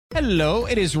Hello,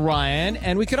 it is Ryan,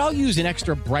 and we could all use an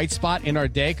extra bright spot in our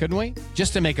day, couldn't we?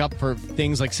 Just to make up for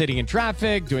things like sitting in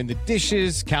traffic, doing the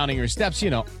dishes, counting your steps,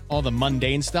 all the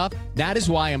mundane stuff. That is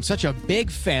why I'm such a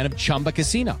big fan of Chumba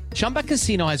Casino. Chumba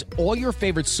Casino has all your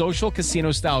favorite social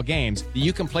casino-style games that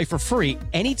you can play for free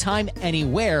anytime,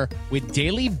 anywhere with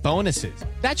daily bonuses.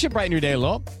 That should brighten your day a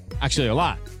little. Actually, a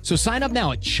lot. So sign up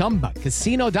now at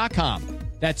ChumbaCasino.com.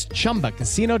 That's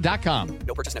ChumbaCasino.com.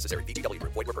 No purchase necessary. VGW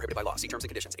Group. Void where prohibited by law. See terms and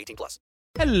conditions. 18+.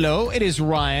 Hello, it is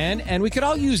Ryan, and we could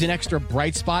all use an extra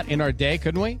bright spot in our day,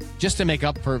 couldn't we? Just to make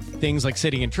up for things like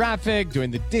sitting in traffic,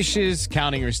 doing the dishes,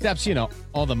 counting your steps,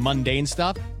 all the mundane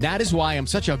stuff. That is why I'm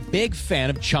such a big fan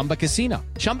of Chumba Casino.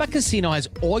 Chumba Casino has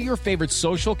all your favorite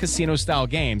social casino-style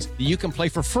games that you can play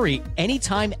for free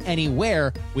anytime,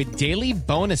 anywhere with daily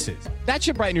bonuses. That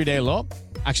should brighten your day a little.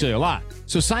 Actually, a lot.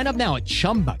 So sign up now at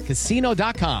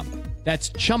ChumbaCasino.com.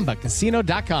 That's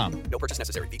ChumbaCasino.com. No purchase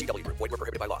necessary. VGW Group. Void where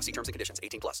prohibited by law. See terms and conditions.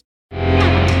 18+. We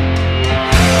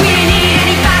don't need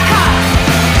any backup.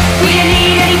 We don't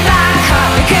need any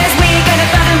backup. Because we're gonna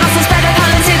bud and bust and spread our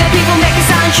pollen to the people, make a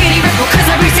sound shitty ripple. Cause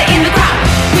our roots are in the crop.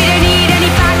 We don't need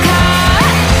any backup.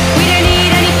 We don't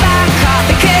need any backup.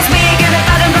 Because we're gonna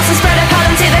bud and bust and spread our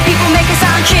pollen to the people, make a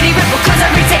sound shitty ripple. Cause our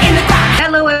roots are in the crop.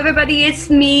 Hello everybody, it's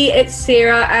me, it's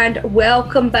Sarah, and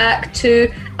welcome back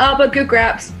to Alba Good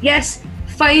Graps. Yes,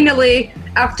 finally,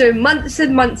 after months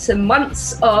and months and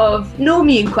months of no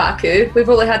me and Kwaku, we've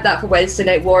only had that for Wednesday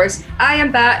Night Wars, I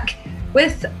am back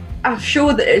with a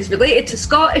show that is related to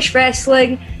Scottish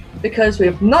wrestling, because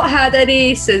we've not had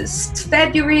any since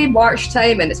February, March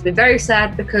time, and it's been very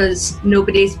sad because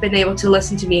nobody's been able to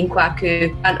listen to me and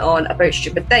Kwaku and on about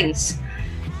stupid things.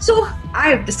 So I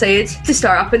have decided to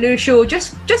start up a new show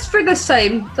just for this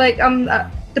time. Like,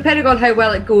 depending on how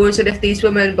well it goes and if these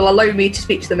women will allow me to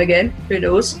speak to them again, who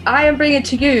knows. I am bringing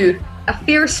to you a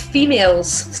Fierce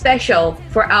Females special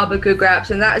for Alba Good Graps,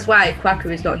 and that is why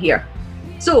Kwaku is not here.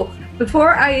 So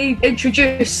before I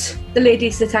introduce the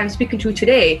ladies that I'm speaking to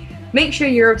today, make sure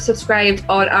you're subscribed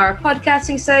on our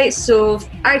podcasting sites, so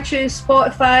iTunes,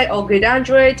 Spotify, All Good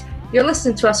Android. You're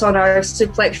listening to us on our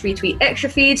Suplex Retweet Extra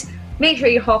feed. Make sure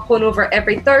you hop on over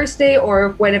every Thursday or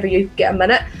whenever you get a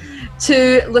minute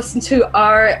to listen to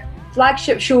our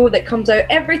flagship show that comes out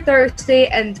every Thursday.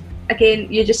 And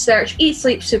again, you just search Eat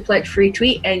Sleep Suplex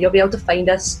Retweet and you'll be able to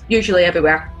find us usually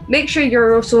everywhere. Make sure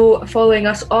you're also following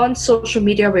us on social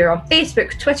media. We're on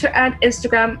Facebook, Twitter and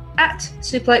Instagram at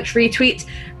Suplex Retweet.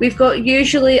 We've got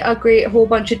usually a great whole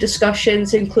bunch of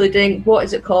discussions, including what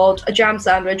is it called, a jam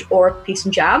sandwich or a piece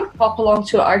and jam. Hop along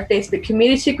to our Facebook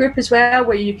community group as well,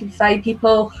 where you can find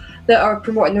people that are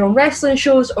promoting their own wrestling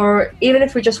shows, or even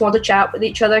if we just want to chat with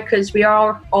each other, because we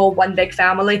are all one big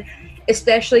family,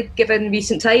 especially given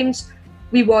recent times.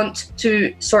 We want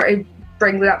to sort of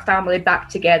bring that family back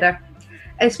together.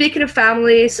 And speaking of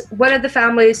families, one of the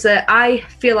families that I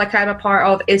feel like I'm a part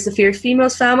of is the Fierce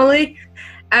Females family.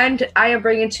 And I am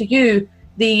bringing to you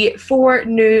the 4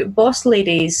 new boss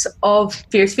ladies of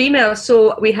Fierce Females.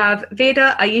 So we have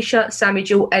Veda, Aisha, Sammy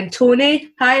Jo, and Tony.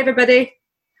 Hi, everybody.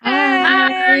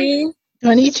 Hi.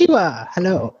 Konnichiwa.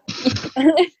 Hello.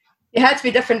 You had to be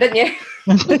different, didn't you?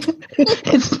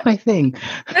 It's my thing.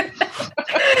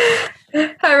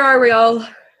 How are we all?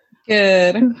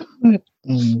 Good.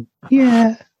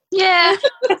 Yeah.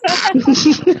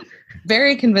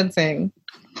 Very convincing.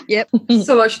 Yep.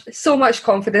 So much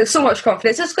confidence.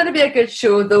 It's going to be a good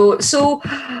show, though. So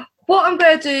what I'm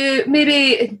going to do,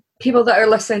 maybe people that are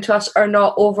listening to us are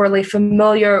not overly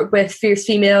familiar with Fierce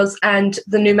Females and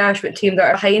the new management team that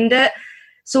are behind it.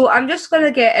 So I'm just going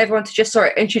to get everyone to just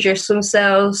sort of introduce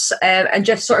themselves and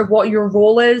just sort of what your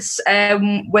role is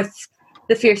with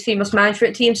the Fierce Females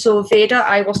management team. So Veda,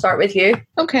 I will start with you.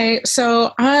 Okay,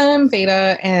 so I'm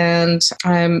Veda and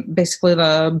I'm basically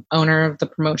the owner of the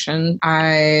promotion.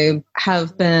 I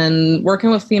have been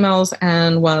working with females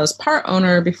and was part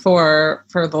owner before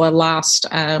for the last,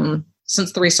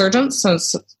 since the resurgence,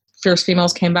 since Fierce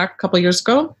Females came back a couple of years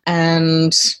ago.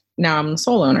 And now I'm the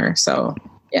sole owner. So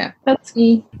yeah, that's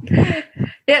me.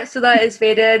 Yeah, so that is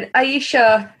Veda. And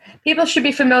Aisha, people should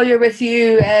be familiar with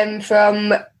you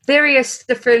from various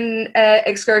different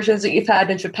excursions that you've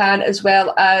had in Japan, as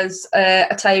well as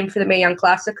a time for the Mae Young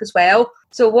Classic as well.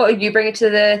 So what are you bringing to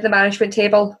the management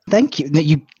table? Thank you.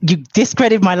 You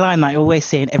discredit my line like I always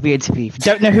say in every interview. If you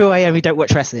don't know who I am, you don't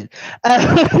watch wrestling.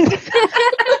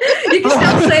 You can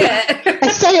still say it. I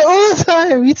say it all the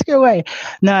time. You need to go away.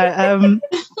 No,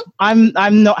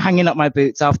 I'm not hanging up my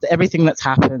boots after everything that's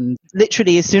happened.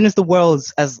 Literally, as soon as the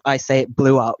world, as I say it,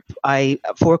 blew up, I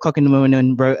at 4:00 in the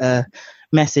morning wrote a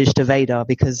message to Vader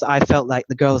because I felt like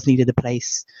the girls needed a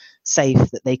place safe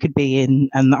that they could be in,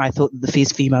 and I thought that the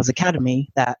Fierce Females Academy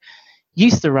that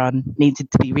used to run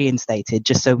needed to be reinstated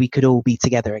just so we could all be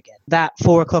together again. That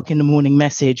 4:00 in the morning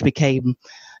message became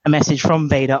a message from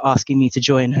Vader asking me to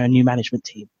join her new management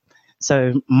team.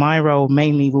 So my role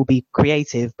mainly will be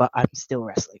creative, but I'm still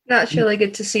wrestling. That's really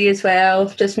good to see as well.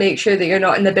 Just make sure that you're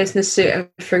not in the business suit,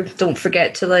 and don't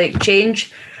forget to like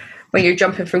change when you're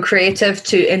jumping from creative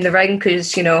to in the ring,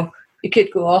 because you know you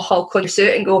could go all Hulk on your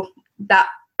suit and go, that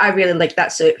I really like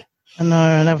that suit. I know,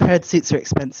 and I've heard suits are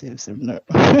expensive, so no.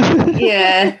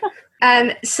 Yeah.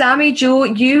 And Sammy Jo,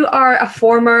 you are a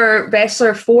former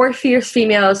wrestler for Fierce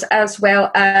Females as well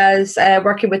as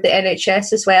working with the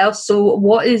NHS as well. So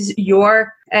what is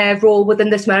your role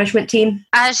within this management team?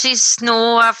 As you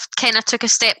know, I've kind of took a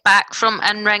step back from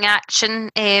in-ring action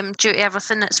due to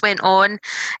everything that's went on.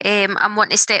 I'm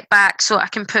wanting to step back so I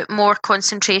can put more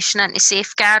concentration into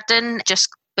safeguarding, just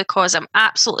because I'm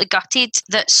absolutely gutted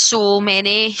that so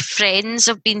many friends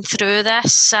have been through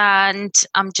this, and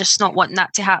I'm just not wanting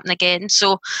that to happen again.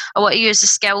 So I want to use the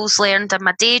skills learned in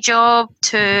my day job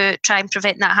to try and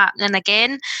prevent that happening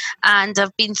again. And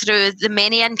I've been through the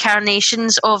many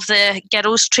incarnations of the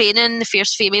girls training, the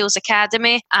Fierce Females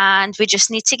Academy, and we just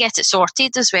need to get it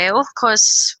sorted as well,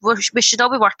 because we should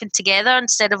all be working together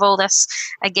instead of all this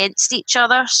against each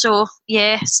other. So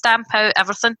yeah, stamp out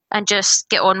everything and just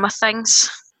get on with things.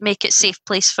 Make it a safe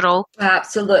place for all.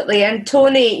 Absolutely. And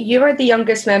Tony, you are the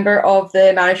youngest member of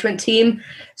the management team.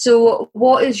 So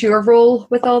what is your role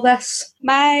with all this?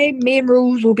 My main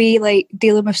roles will be like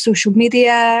dealing with social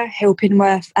media, helping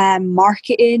with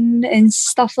marketing and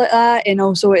stuff like that. And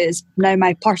also it is now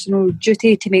my personal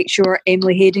duty to make sure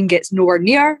Emily Hayden gets nowhere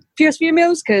near Fierce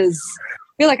Females, because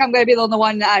I feel like I'm going to be the only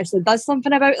one that actually does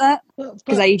something about that.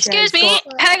 Excuse me,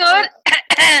 hang on.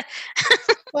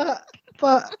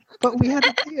 But we had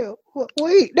a deal.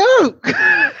 Wait, no.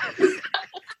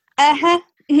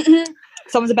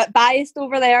 Someone's a bit biased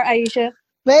over there, Aisha.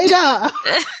 Vader.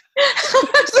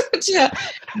 Yeah.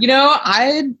 You know,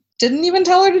 I didn't even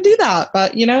tell her to do that,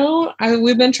 but you know,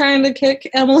 we've been trying to kick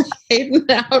Emily Hayden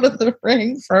out of the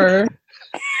ring for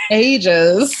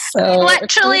ages. So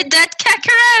Literally did kick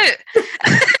her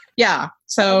out. Yeah.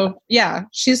 So yeah,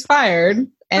 she's fired.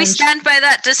 And we stand by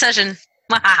that decision.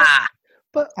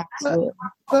 But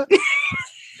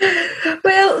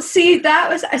Well, see, that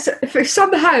was for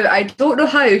somehow, I don't know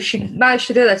how she managed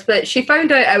to do this, but she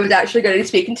found out I was actually going to be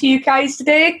speaking to you guys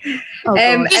today. She's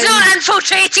not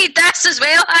infiltrated this as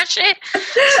well, has she?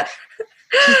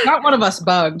 She's got one of us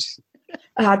bugged.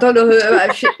 I don't know who it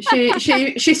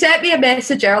was. She sent me a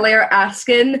message earlier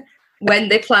asking when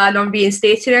they plan on being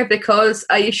stationary, because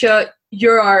Aisha,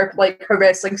 you're our her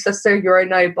wrestling sister, you're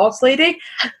now boss lady.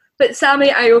 But Sammy,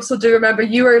 I also do remember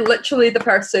you were literally the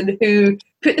person who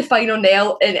put the final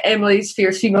nail in Emily's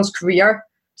Fierce Females career.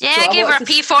 Yeah, so I gave her a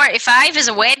P45 as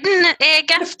a wedding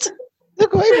gift.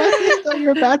 Look away, man.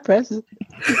 You're a bad person.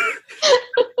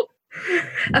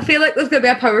 I feel like there's going to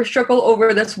be a power struggle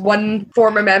over this one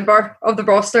former member of the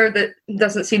roster that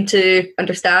doesn't seem to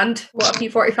understand what a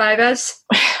P45 is.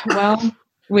 Well,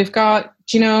 we've got,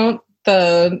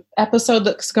 the episode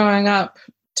that's going up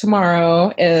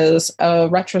tomorrow is a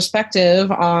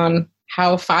retrospective on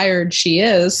how fired she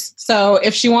is. So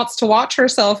if she wants to watch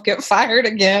herself get fired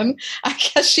again, I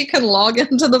guess she can log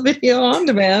into the video on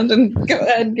demand and go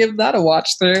ahead and give that a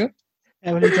watch through.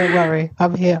 Emily, don't worry.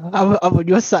 I'm here. I'm on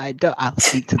your side. I'll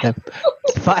speak to them.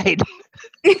 It's fine.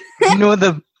 Ignore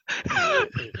them.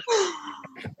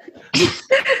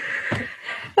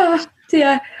 Oh,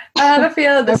 dear. I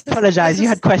feel this. I apologize. You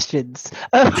had questions.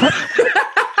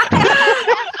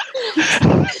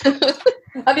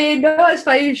 I mean, no, it's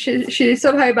fine. She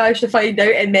somehow managed to find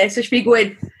out and message me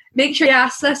going, make sure you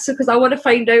ask this because I want to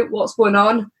find out what's going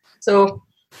on. So,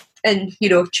 and,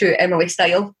 true Emily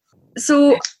style.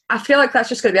 So, I feel like that's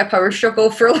just going to be a power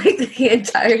struggle for the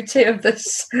entirety of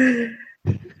this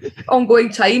ongoing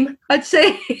time, I'd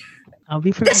say. I'll be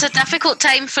It's a difficult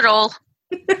time for all.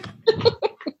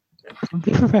 I'll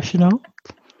be professional.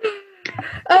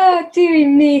 Oh, dear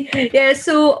me. Yeah,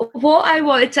 so what I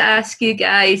wanted to ask you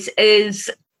guys is,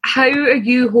 how are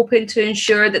you hoping to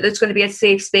ensure that there's going to be a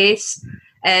safe space,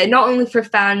 not only for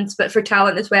fans, but for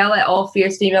talent as well at all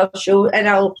Fierce Female shows? And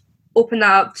I'll open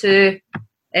that up to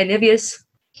any of you.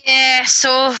 Yeah,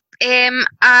 so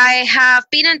I have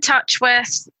been in touch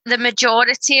with the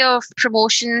majority of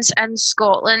promotions in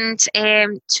Scotland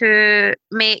to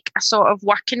make a sort of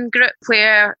working group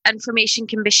where information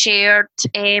can be shared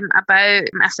about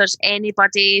if there's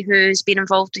anybody who's been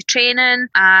involved with training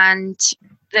and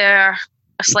they're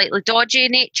a slightly dodgy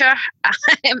nature,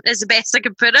 is the best I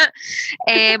can put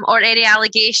it, or any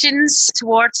allegations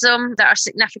towards them that are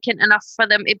significant enough for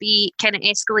them to be kind of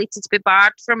escalated to be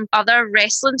barred from other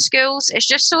wrestling schools. It's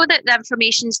just so that the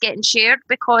information's getting shared,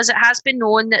 because it has been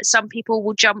known that some people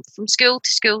will jump from school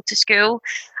to school to school,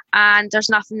 and there's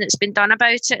nothing that's been done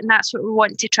about it, and that's what we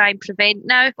want to try and prevent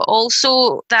now. But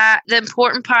also that the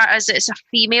important part is that it's a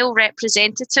female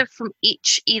representative from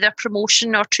each either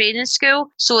promotion or training school,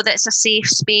 so that it's a safe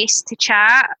space to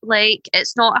chat. Like,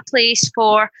 it's not a place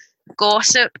for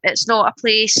gossip, it's not a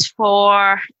place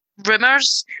for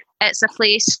rumours, it's a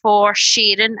place for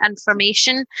sharing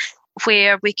information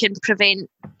where we can prevent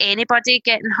anybody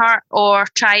getting hurt or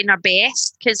trying our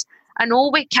best, because I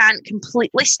know we can't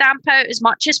completely stamp out as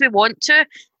much as we want to.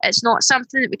 It's not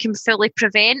something that we can fully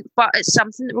prevent, but it's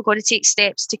something that we're going to take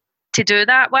steps to do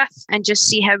that with, and just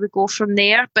see how we go from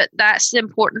there. But that's the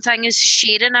important thing, is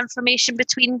sharing information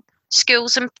between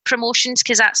schools and promotions,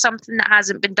 because that's something that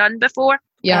hasn't been done before.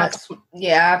 Yeah.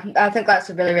 I think that's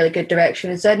a really, really good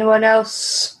direction. Is there anyone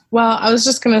else? Well, I was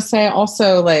just going to say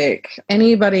also, like,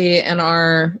 anybody in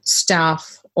our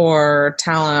staff or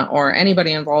talent or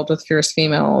anybody involved with Fierce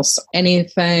Females,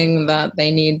 anything that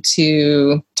they need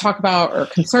to talk about or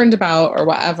concerned about or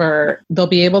whatever, they'll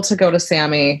be able to go to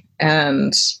Sammy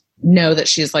and know that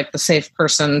she's like the safe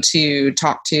person to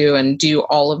talk to and do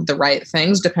all of the right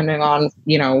things depending on,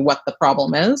 you know, what the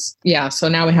problem is. Yeah. So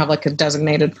now we have like a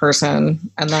designated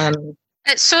person, and then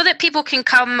it's so that people can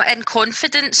come in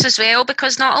confidence as well,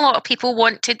 because not a lot of people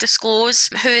want to disclose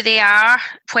who they are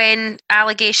when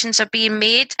allegations are being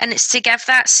made. And it's to give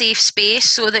that safe space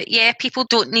so that, yeah, people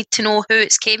don't need to know who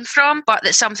it's came from, but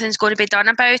that something's going to be done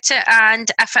about it.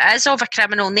 And if it is of a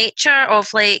criminal nature,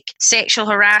 of like sexual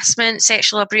harassment,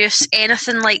 sexual abuse,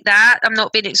 anything like that, I'm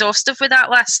not being exhaustive with that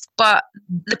list, but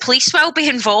the police will be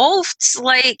involved.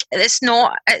 Like, it's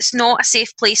not a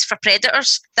safe place for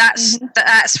predators. That's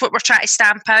what we're trying to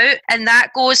stamp out, and that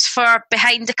goes for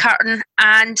behind the curtain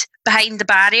and behind the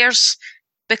barriers,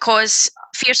 because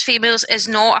Fierce Females is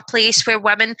not a place where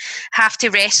women have to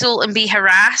wrestle and be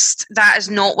harassed. That is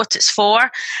not what it's for,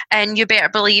 and you better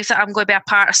believe that I'm going to be a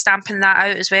part of stamping that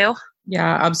out as well.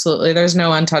 Yeah, absolutely. There's no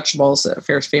untouchables at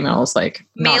Fierce Females, like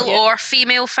male or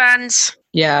female fans.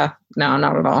 Yeah, no,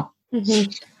 not at all.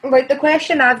 Like, the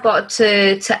question I've got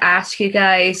to ask you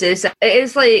guys is, it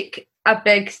is like a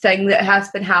big thing that has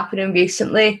been happening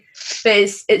recently, but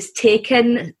it's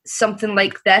taken something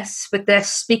like this, with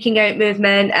this speaking out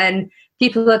movement and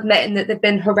people admitting that they've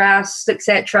been harassed,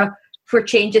 etc., for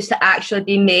changes to actually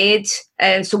be made.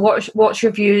 And so what's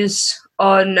your views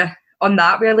on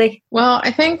that, really? Well,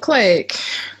 I think, like,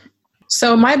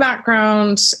 so my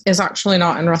background is actually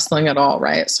not in wrestling at all,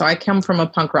 right? So I come from a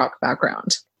punk rock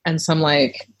background and some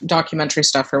like documentary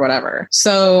stuff or whatever.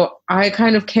 So I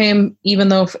kind of came, even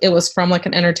though it was from like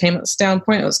an entertainment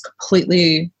standpoint, it was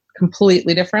completely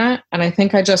different. And I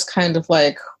think I just kind of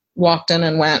like walked in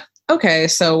and went, okay,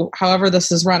 so however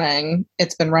this is running,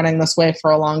 it's been running this way for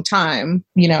a long time,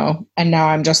 you know, and now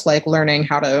I'm just like learning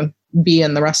how to be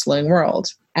in the wrestling world.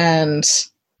 And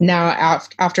now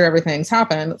after everything's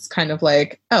happened, it's kind of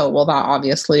like, oh, well, that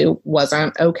obviously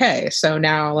wasn't okay. So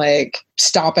now, like,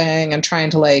 stopping and trying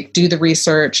to like do the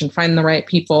research and find the right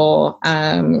people.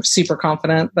 I'm super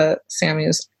confident that Sammy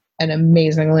is an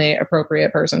amazingly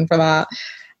appropriate person for that,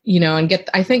 you know, and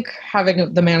I think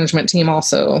having the management team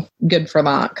also good for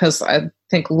that, because I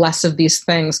think less of these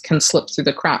things can slip through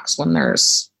the cracks when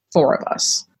there's 4 of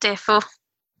us. Defo.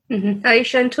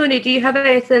 Aisha and Tony, do you have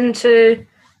anything to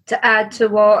add to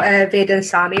what Veda and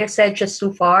Sammy have said just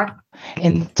so far?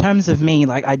 In terms of me,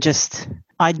 like, I just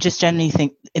generally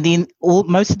think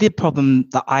most of the problem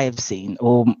that I have seen,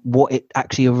 or what it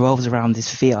actually revolves around,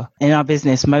 is fear. In our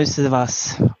business, most of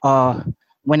us are,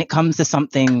 when it comes to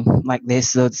something like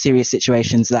this, or serious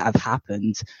situations that have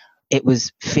happened, it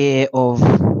was fear of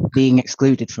being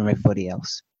excluded from everybody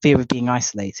else, fear of being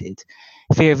isolated,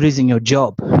 fear of losing your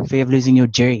job, fear of losing your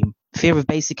dream, fear of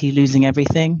basically losing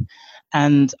everything.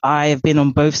 And I have been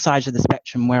on both sides of the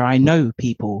spectrum, where I know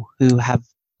people who have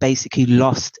basically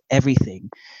lost everything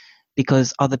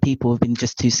because other people have been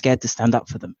just too scared to stand up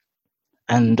for them.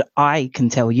 And I can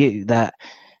tell you that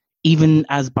even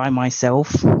as by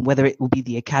myself, whether it will be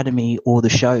the academy or the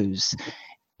shows,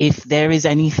 if there is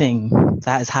anything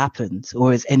that has happened,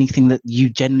 or is anything that you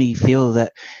generally feel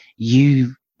that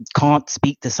you can't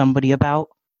speak to somebody about,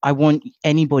 I want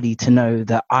anybody to know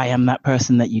that I am that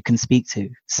person that you can speak to.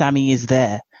 Sammy is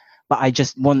there, but I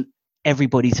just want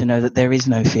everybody to know that there is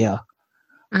no fear.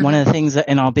 One of the things that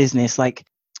in our business, like,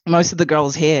 most of the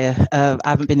girls here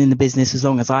haven't been in the business as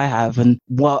long as I have, and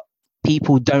what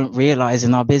people don't realize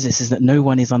in our business is that no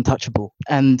one is untouchable.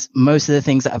 And most of the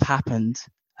things that have happened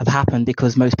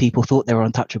because most people thought they were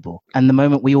untouchable. And the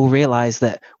moment we all realize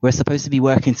that we're supposed to be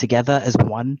working together as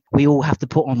one, we all have to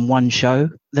put on one show,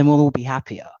 then we'll all be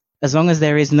happier. As long as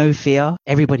there is no fear,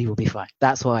 everybody will be fine.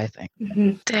 That's what I think.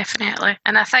 Mm-hmm. Definitely.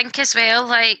 And I think as well,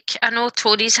 like, I know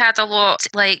Tony's had a lot,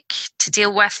 like, to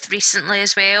deal with recently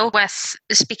as well, with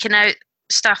the speaking out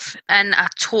stuff, and I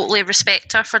totally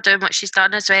respect her for doing what she's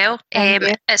done as well.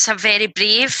 It's a very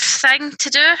brave thing to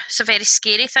do. It's a very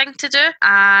scary thing to do,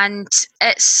 and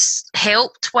it's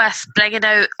helped with bringing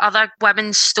out other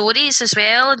women's stories as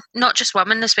well, not just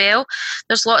women as well.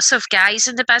 There's lots of guys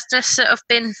in the business that have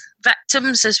been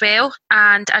victims as well,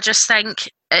 and I just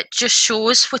think it just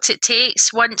shows what it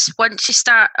takes. Once you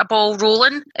start a ball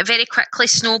rolling, it very quickly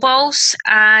snowballs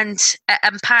and it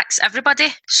impacts everybody.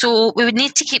 So we would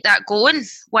need to keep that going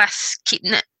with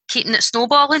keeping it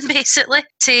snowballing, basically,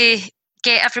 to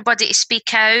get everybody to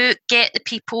speak out, get the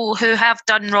people who have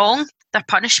done wrong their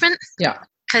punishment. Yeah.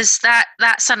 Because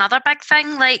that's another big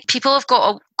thing. Like, people have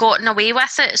gotten away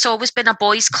with it. It's always been a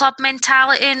boys' club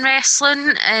mentality in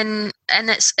wrestling, and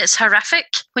it's horrific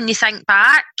when you think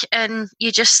back. And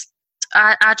you just,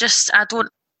 I don't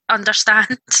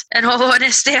understand. In all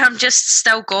honesty, I'm just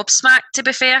still gobsmacked. To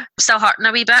be fair, I'm still hurting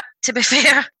a wee bit. To be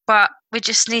fair, but we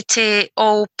just need to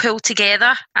all pull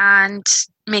together and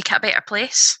make it a better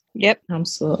place. Yep,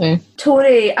 absolutely.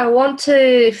 Tori, I want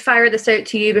to fire this out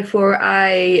to you before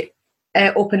I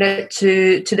open it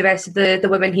to the rest of the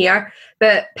women here.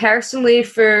 But personally,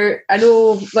 I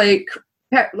know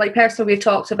personally, we've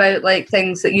talked about like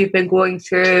things that you've been going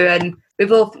through, and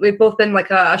we've both been like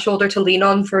a shoulder to lean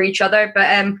on for each other.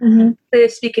 But the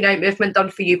speaking out movement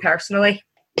done for you personally?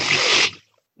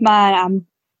 Man,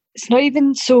 it's not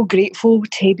even so grateful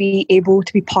to be able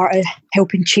to be part of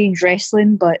helping change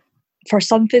wrestling, but for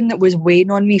something that was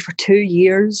weighing on me for 2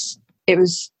 years,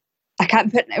 I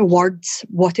can't put into words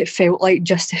what it felt like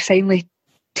just to finally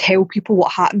tell people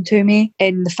what happened to me,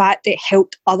 and the fact that it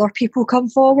helped other people come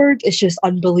forward is just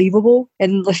unbelievable.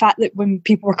 And the fact that when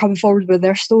people were coming forward with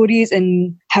their stories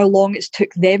and how long it's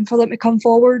took them for them to come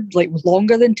forward, like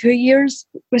longer than 2 years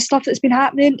with stuff that's been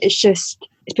happening, it's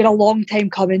been a long time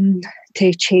coming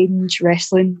to change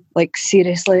wrestling. Like,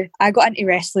 seriously, I got into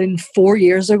wrestling 4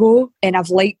 years ago, and I've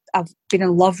been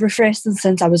in love with wrestling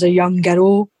since I was a young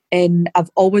girl, and I've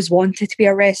always wanted to be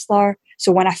a wrestler.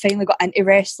 So when I finally got into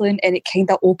wrestling, and it kind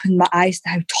of opened my eyes to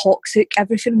how toxic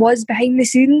everything was behind the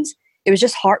scenes, it was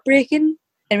just heartbreaking.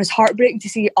 And it was heartbreaking to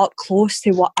see up close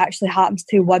to what actually happens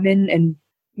to women, and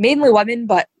mainly women,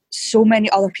 but so many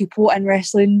other people in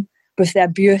wrestling, with the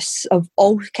abuse of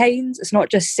all kinds. It's not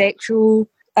just sexual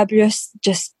abuse,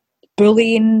 just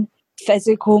bullying,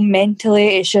 physical,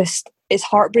 mentally. It's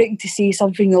heartbreaking to see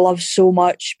something you love so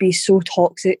much be so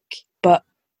toxic. But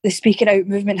the speaking out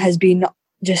movement has been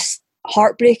just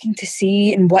heartbreaking to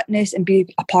see and witness and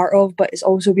be a part of, but it's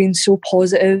also been so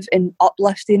positive and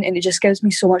uplifting, and it just gives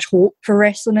me so much hope for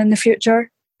wrestling in the future.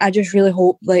 I just really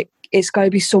hope it's going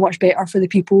to be so much better for the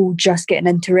people just getting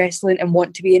into wrestling and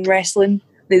want to be in wrestling.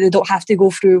 They don't have to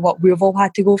go through what we've all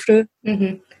had to go through.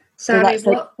 Mm-hmm. Sally,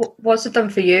 what's it done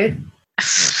for you?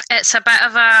 It's a bit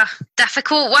of a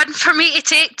difficult one for me to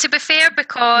take, to be fair,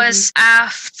 because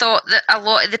I've thought that a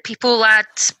lot of the people I'd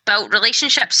built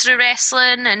relationships through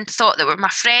wrestling and thought that were my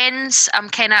friends, I'm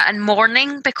kind of in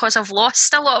mourning because I've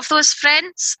lost a lot of those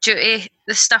friends due to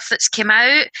the stuff that's come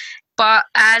out. But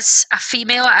as a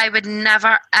female, I would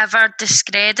never, ever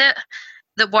discredit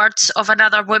the words of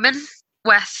another woman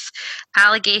with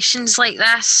allegations like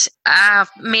this. I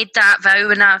made that vow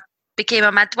when I became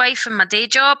a midwife in my day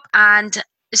job, and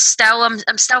still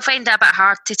I'm still finding it a bit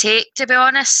hard to take, to be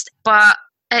honest. But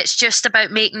it's just about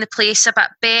making the place a bit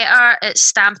better. It's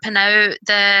stamping out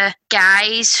the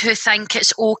guys who think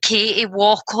it's okay to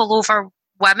walk all over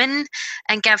women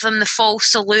and give them the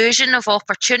false illusion of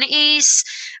opportunities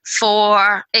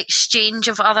for exchange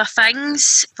of other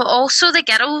things, but also the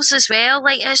girls as well.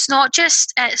 Like, it's not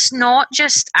just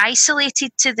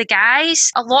isolated to the guys.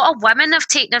 A lot of women have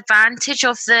taken advantage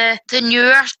of the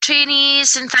newer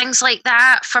trainees and things like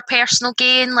that for personal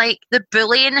gain. Like, the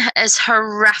bullying is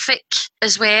horrific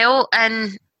as well,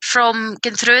 and from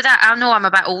going through that, I know I'm a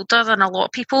bit older than a lot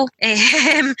of people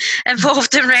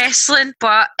involved in wrestling,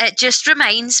 but it just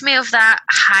reminds me of that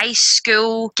high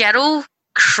school girl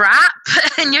crap.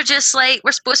 And you're just like,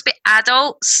 we're supposed to be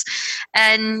adults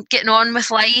and getting on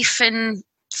with life and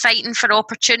fighting for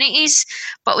opportunities.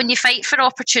 But when you fight for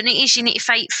opportunities, you need to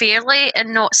fight fairly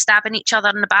and not stabbing each other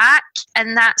in the back.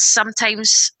 And that's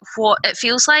sometimes what it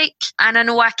feels like. And I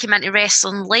know I came into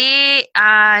wrestling late,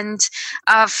 and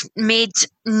I've made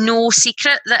no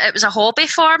secret that it was a hobby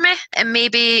for me. And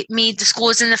maybe me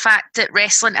disclosing the fact that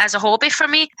wrestling as a hobby for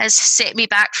me has set me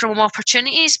back from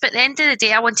opportunities. But at the end of the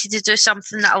day, I wanted to do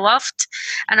something that I loved,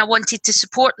 and I wanted to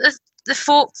support the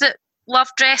folk that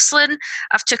loved wrestling.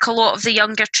 I've took a lot of the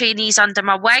younger trainees under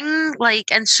my wing,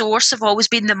 and Source have always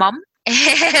been the mum,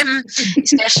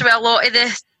 especially with a lot of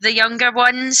the younger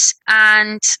ones.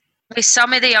 And with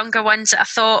some of the younger ones that I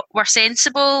thought were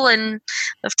sensible, and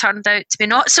they've turned out to be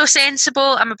not so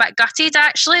sensible. I'm a bit gutted,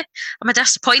 actually. I'm a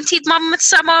disappointed mum with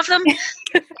some of them.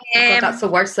 God, that's the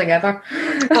worst thing ever.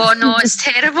 Oh no, it's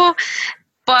terrible.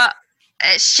 But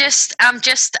it's just, I'm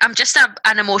just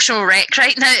an emotional wreck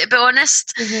right now, to be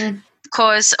honest. Mm-hmm.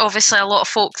 Because obviously a lot of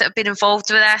folk that have been involved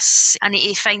with this, I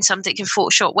need to find somebody that can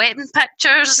Photoshop wedding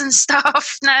pictures and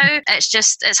stuff now.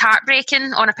 It's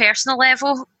heartbreaking on a personal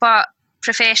level, but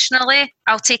professionally,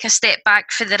 I'll take a step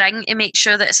back for the ring to make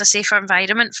sure that it's a safer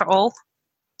environment for all.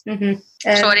 Mm-hmm.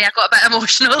 Sorry, I got a bit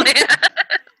emotional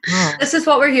there. This is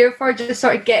what we're here for, just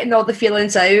sort of getting all the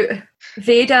feelings out.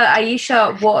 Veda,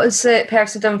 Aisha, what has the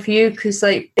person done for you? Because,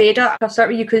 Veda, I'll start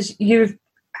with you because you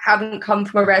haven't come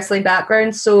from a wrestling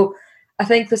background, so I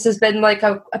think this has been a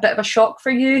bit of a shock for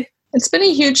you. It's been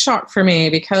a huge shock for me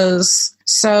because,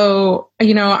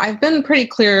 I've been pretty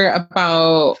clear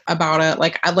about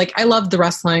it. I love the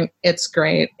wrestling. It's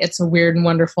great. It's a weird and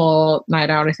wonderful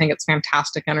night out. I think it's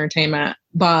fantastic entertainment.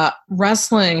 But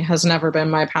wrestling has never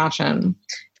been my passion.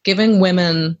 Giving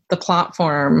women the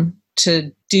platform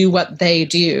to do what they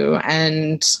do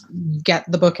and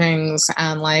get the bookings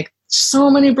and so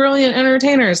many brilliant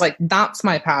entertainers, that's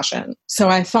my passion. So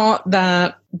I thought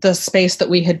that the space that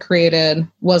we had created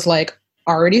was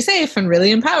already safe and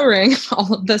really empowering,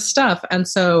 all of this stuff. And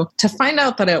so to find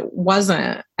out that it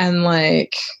wasn't, and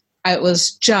it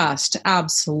was just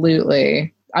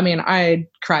absolutely, I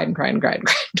cried and cried and cried and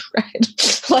cried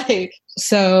and cried.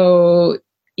 So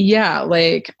yeah,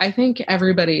 I think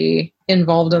everybody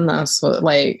involved in this,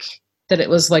 that it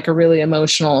was a really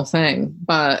emotional thing.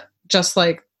 But just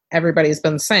everybody's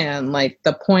been saying,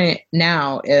 the point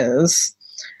now is,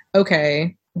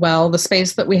 okay, well, the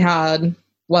space that we had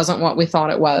wasn't what we thought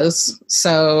it was.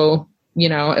 So,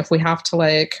 if we have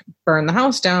to burn the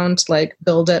house down to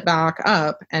build it back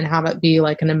up and have it be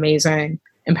an amazing,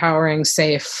 empowering,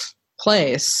 safe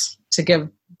place to give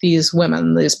these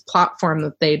women this platform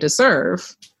that they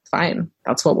deserve, fine,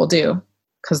 that's what we'll do,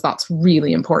 because that's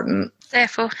really important.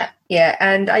 Therefore. Yeah,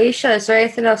 and Aisha, is there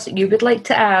anything else that you would like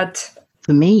to add?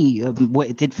 For me, what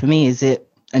it did for me is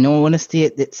in all honesty,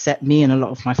 it set me and a lot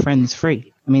of my friends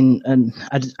free.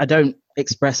 I don't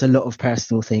express a lot of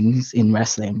personal things in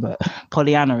wrestling, but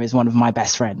Pollyanna is one of my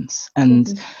best friends.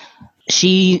 And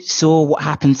she saw what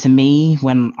happened to me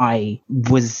when I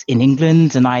was in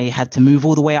England and I had to move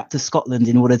all the way up to Scotland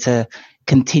in order to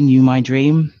continue my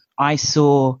dream. I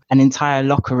saw an entire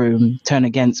locker room turn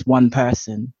against one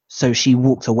person, so she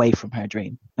walked away from her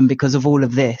dream. And because of all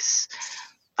of this,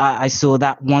 I saw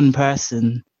that one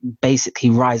person basically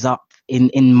rise up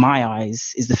in my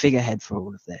eyes is the figurehead for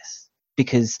all of this,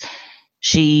 because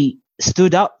she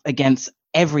stood up against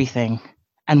everything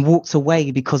and walked away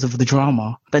because of the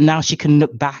drama. But now she can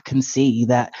look back and see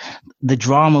that the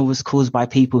drama was caused by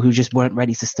people who just weren't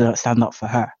ready to stand up for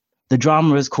her. The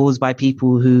drama is caused by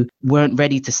people who weren't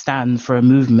ready to stand for a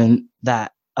movement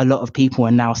that a lot of people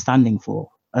are now standing for,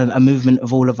 a movement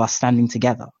of all of us standing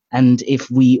together. And if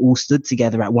we all stood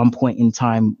together at one point in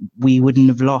time, we wouldn't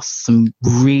have lost some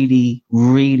really,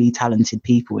 really talented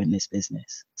people in this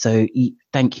business. So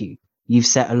thank you. You've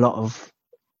set a lot of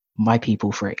my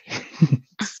people free.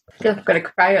 I'm going to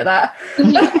cry at that.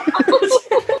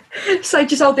 So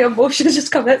just all the emotions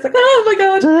just come out. It's oh my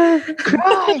God.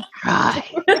 Cry.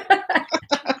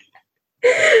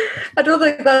 I don't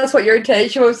think that's what your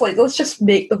intention was. Let's just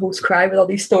make the host cry with all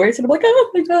these stories. And I'm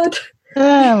oh my God.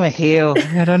 I'm a heel.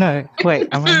 I don't know. Wait,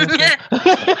 am I?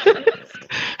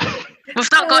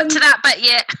 We've not got to that bit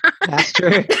yet. That's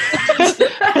true.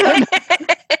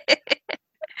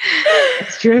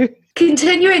 That's true.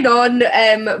 Continuing on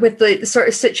with the sort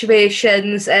of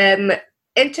situations,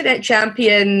 Internet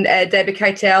champion Debbie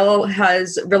Keitel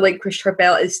has relinquished her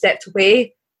belt and stepped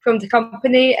away from the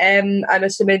company. I'm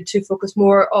assuming to focus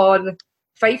more on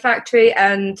Fight Factory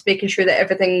and making sure that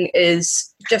everything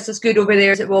is just as good over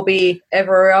there as it will be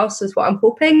everywhere else is what I'm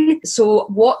hoping. So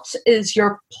what is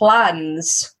your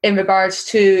plans in regards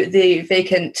to the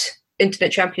vacant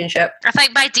Internet Championship. I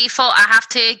think by default I have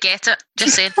to get it.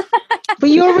 Just saying. But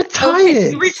you're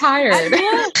retired. You retired.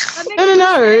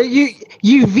 No.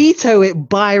 You veto it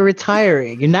by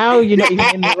retiring. Now you're not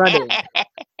even in the running.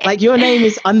 Like, your name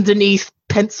is underneath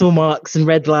pencil marks and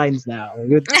red lines now.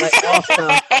 You're like after.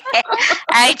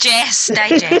 I jest.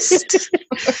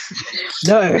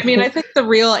 No. I mean, I think the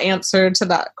real answer to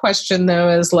that question, though,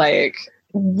 is like,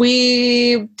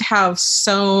 we have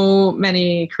so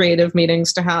many creative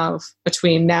meetings to have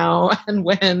between now and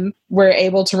when we're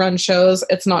able to run shows.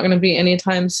 It's not going to be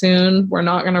anytime soon. We're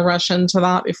not going to rush into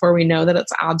that before we know that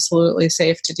it's absolutely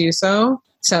safe to do so.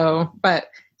 But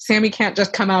Sammy can't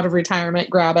just come out of retirement,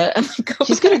 grab it, and go.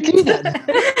 She's going to do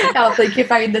that. I'll think you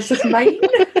find this is mine.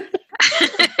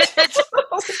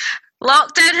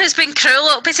 Lockdown has been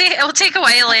cruel. It'll take a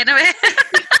while anyway.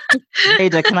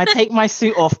 Ada, can I take my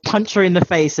suit off, punch her in the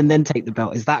face, and then take the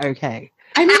belt? Is that okay?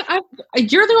 I mean,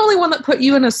 you're the only one that put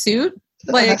you in a suit.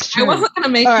 Like, I wasn't going to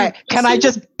make. All right, can I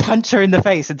just punch her in the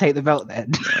face and take the belt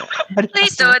then?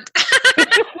 Please don't.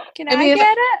 Can I get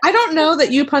it? I don't know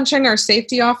that you punching our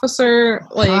safety officer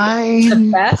the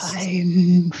best.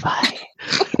 Fine.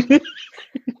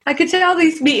 I could tell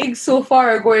these meetings so far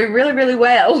are going really, really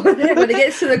well. When it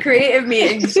gets to the creative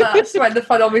meetings, that's when the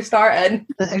fun will be starting.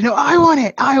 No, I want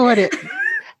it.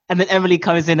 And then Emily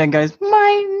comes in and goes,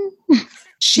 mine.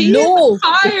 She's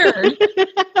fired.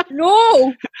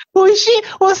 No.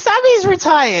 Well, Sammy's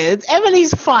retired.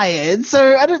 Emily's fired.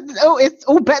 So it's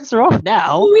all bets are off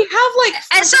now. We have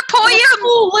it's a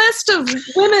poem. List of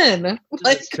women.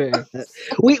 That's true.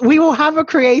 We will have a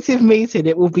creative meeting.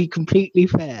 It will be completely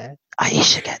fair.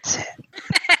 Aisha gets it.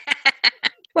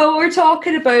 Well, we're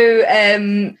talking about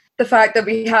the fact that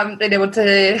we haven't been able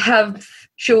to have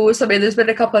shows. I mean, there's been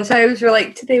a couple of times where,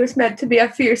 like, today was meant to be a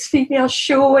fierce female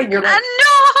show, and you're like,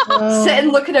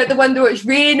 sitting looking out the window, it's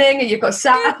raining, and you've got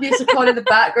sad music on in the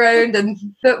background.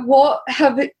 But what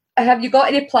have you got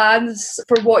any plans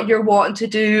for what you're wanting to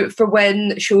do for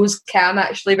when shows can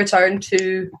actually return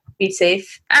to be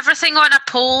safe? Everything on a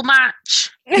pole match.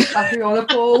 Everything on a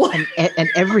pole. And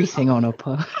everything on a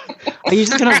pole. Are you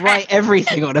just going to write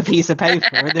everything on a piece of paper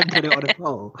and then put it on a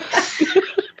pole?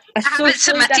 I haven't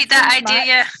submitted that idea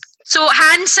yet. So,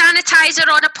 hand sanitizer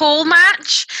on a pole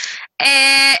match.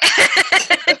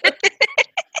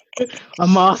 A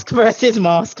mask versus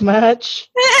mask match.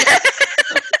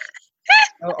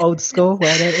 Old school,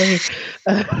 why don't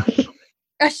we?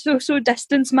 A social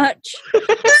distance match.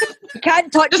 You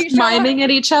can't touch each other. Miming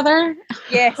at each other.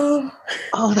 Yes.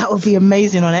 Oh, that would be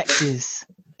amazing on X's.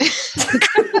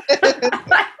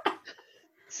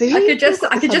 See? I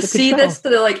could just see this for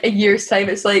like a year's time.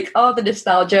 It's like, oh, the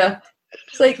nostalgia.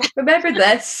 It's like, remember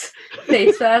this?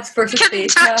 Face mask versus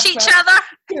face mask. Touch each other.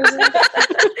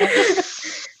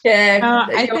 Yeah.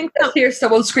 I think hear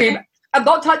someone scream, I'm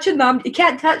not touching them. You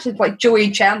can't touch it. Like Joey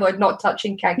Chandler, not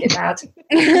touching, can't get mad.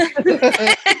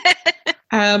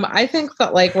 I think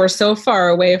that like we're so far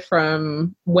away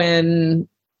from when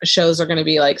shows are going to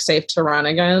be like safe to run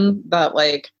again that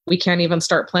like we can't even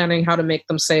start planning how to make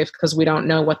them safe because we don't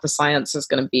know what the science is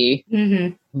going to be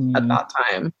at that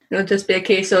time. It'll just be a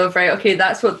case of, right, okay,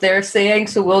 that's what they're saying,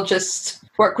 so we'll just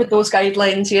work with those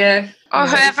guidelines, yeah. Or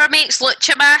whoever makes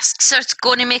lucha masks is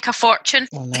going to make a fortune.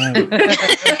 Oh, no.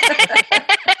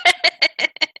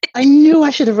 I knew I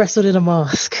should have wrestled in a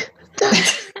mask.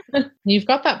 You've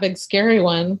got that big scary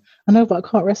one. I know, but I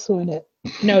can't wrestle in it.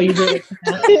 No, you really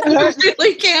can't. You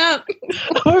really can't.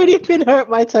 I've already been hurt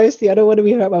by Toasty. I don't want to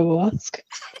be hurt by my mask.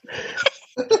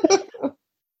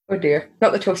 Oh dear,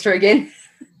 not the toaster again.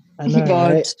 I know,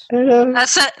 God. right? I know.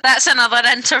 That's another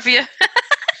interview.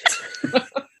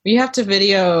 You have to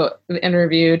video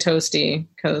interview Toasty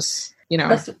because, you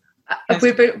know.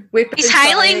 We've been He's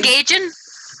highly trying. engaging.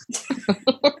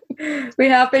 We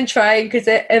have been trying because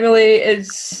Emily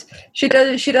is she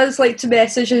does like to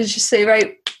message and just say,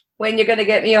 right, when you're going to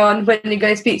get me on, when you're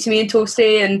going to speak to me and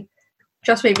Toasty, and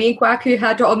trust me and Kwaku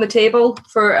had it on the table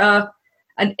for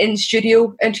an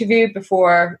in-studio interview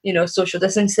before, you know, social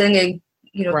distancing and,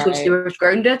 you know, Right. Toasty was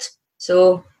grounded.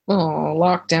 So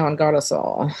Lockdown got us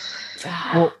all.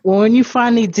 Well, when you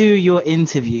finally do your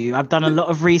interview, I've done a lot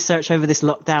of research over this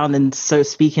lockdown and so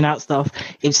speaking out stuff.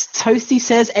 If Toasty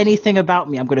says anything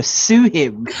about me, I'm going to sue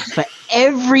him for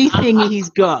everything he's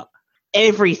got.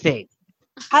 Everything.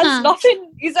 Has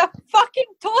nothing. He's a fucking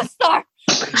toaster.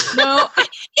 No.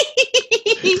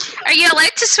 Are you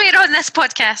allowed to swear on this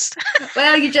podcast?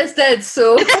 well, you just did,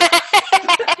 so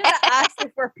I asked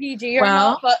if we're PG or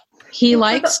Well, not, but He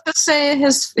likes to say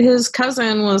his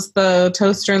cousin was the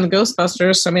toaster in the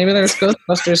Ghostbusters, so maybe there's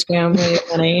Ghostbusters family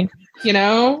money. You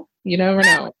know? You never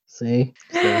know. See?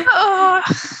 Oh,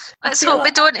 Let's hope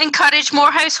we don't encourage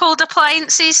more household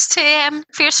appliances to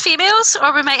Fierce Females,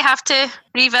 or we might have to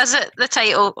revisit the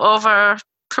title of our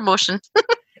promotion.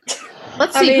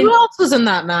 Let's see, who else was in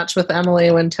that match with Emily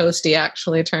when Toasty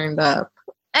actually turned up?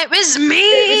 It was me.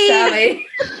 It was Sammy.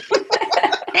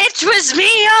 It was me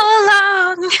all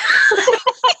along.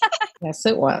 Yes,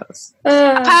 it was.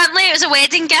 Apparently, it was a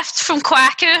wedding gift from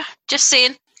Kwaku. Just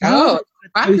saying. Oh,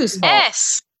 Kwaku's fault.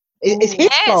 Yes. It's his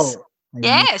fault.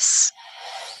 Yes.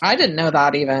 I didn't know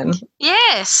that even.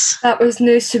 Yes. That was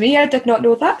news to me. I did not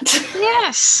know that.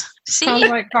 Yes. See? Sounds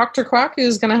like Dr. Kwaku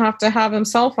is going to have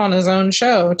himself on his own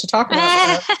show to talk about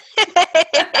that.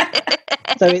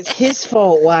 So it's his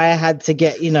fault why I had to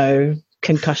get,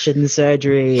 concussion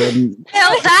surgery and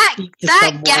Well, that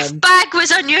someone. gift bag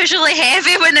was unusually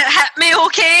heavy when it hit me,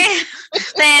 okay?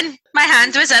 Then my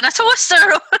hand was in a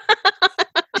toaster.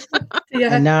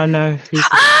 Yeah. And now I know.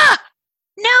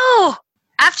 No!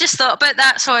 I've just thought about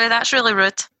that. Sorry, that's really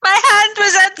rude. My hand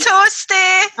was in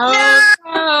toasty.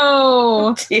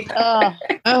 Oh,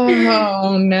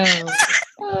 oh no.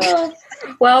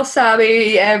 Well,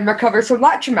 Sammy recovered from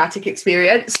that traumatic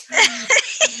experience.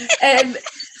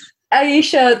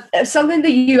 Aisha, something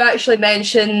that you actually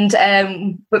mentioned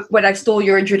when I stole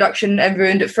your introduction and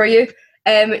ruined it for you.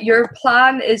 Your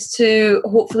plan is to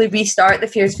hopefully restart the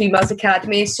Fierce Females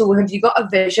Academy. So have you got a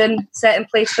vision set in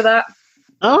place for that?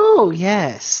 Oh,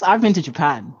 yes. I've been to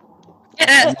Japan.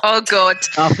 Oh, God.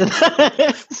 After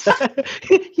that.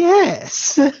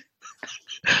 Yes. Would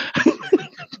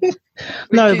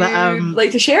you like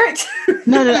to share it?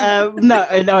 No.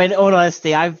 In all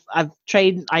honesty, I've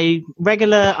trained. I'm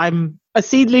a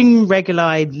seedling regular.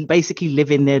 I basically live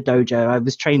in their dojo. I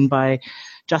was trained by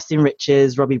Justin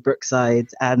Richards, Robbie Brookside,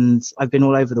 and I've been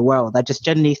all over the world. I just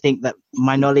generally think that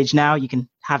my knowledge now, you can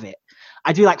have it.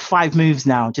 I do like 5 moves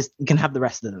now. Just you can have the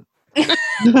rest of them.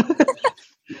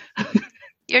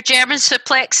 Your German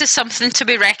suplex is something to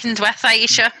be reckoned with,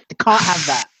 Aisha. Can't have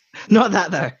that. Not that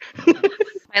though.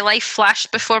 My life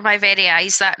flashed before my very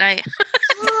eyes that night.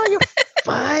 Oh, you're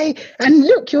fine. And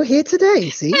look, you're here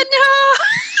today. See? I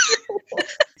know.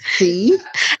 See?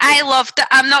 I loved it.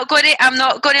 I'm not going to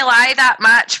lie. That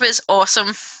match was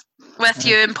awesome with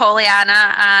you and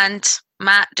Pollyanna and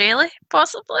Matt Daly,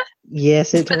 possibly.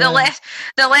 Yes, it But was.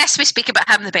 the less we speak about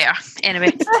him, the better.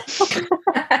 Anyway.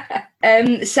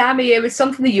 Sammy, it was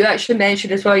something that you actually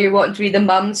mentioned as well. You're wanting to be the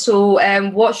mum. So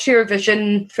what's your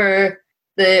vision for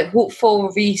the hopeful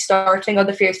restarting of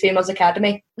the Fierce Females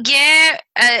Academy? Yeah,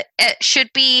 it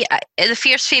should be the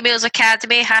Fierce Females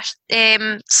Academy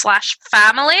 /family,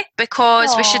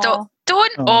 because we should all...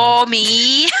 Don't awe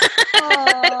me.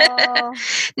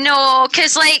 No,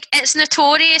 because it's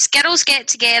notorious. Girls get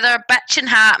together, bitching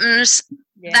happens.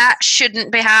 Yes. That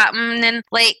shouldn't be happening.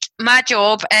 My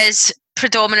job is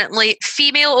predominantly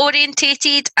female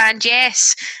orientated, and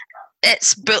yes,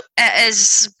 it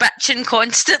is bitching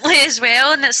constantly as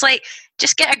well. And it's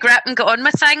just get a grip and get on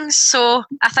with things. So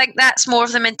I think that's more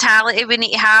of the mentality we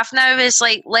need to have now. Is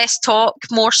less talk,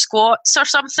 more squats or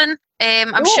something.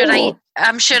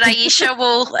 I'm sure Aisha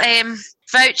will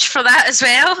vouch for that as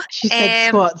well. She said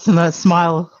squats and a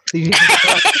smile.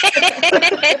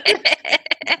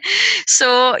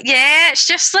 So yeah, it's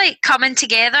just coming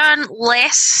together and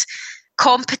less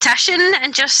competition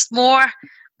and just more.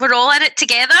 We're all in it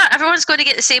together. Everyone's going to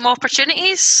get the same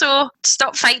opportunities, so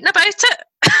stop fighting about it.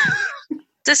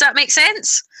 Does that make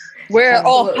sense? We're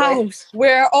all pals.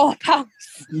 We're all pals.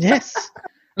 Yes.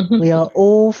 We are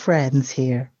all friends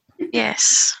here.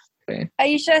 Yes.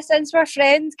 Aisha, since we're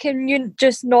friends, can you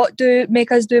just not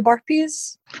make us do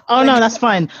burpees? Oh, no, that's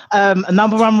fine.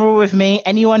 Number one rule with me,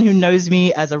 anyone who knows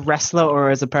me as a wrestler or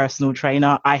as a personal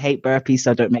trainer, I hate burpees,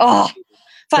 so don't make them.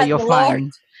 So you're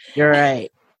fine. You're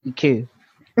right. You're cute.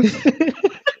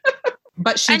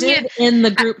 But she did in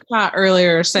the group chat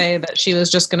earlier say that she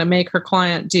was just going to make her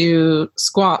client do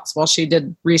squats while she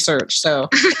did research. So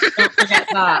don't forget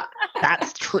that.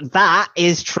 That's true. That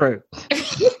is true.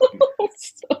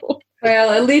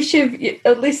 Well, at least we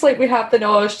have the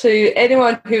knowledge to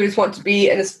anyone who is wanting to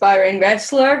be an aspiring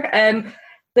wrestler. That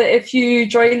if you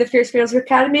join the Fierce Females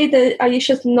Academy, that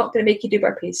Aisha's not going to make you do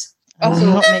burpees. I will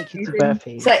not make you do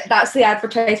burpees. So that's the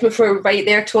advertisement for right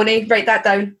there, Tony. Write that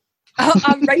down.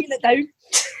 I'm writing it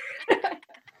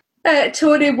down.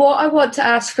 Tony, what I want to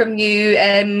ask from you,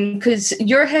 because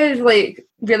you're head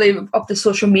really of the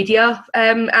social media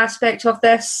aspect of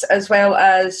this, as well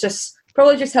as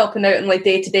probably just helping out in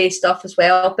day-to-day stuff as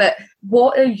well. But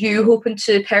what are you hoping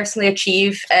to personally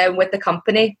achieve with the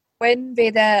company? When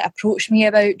Veda approached me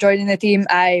about joining the team,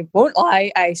 I won't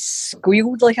lie, I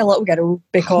squealed like a little girl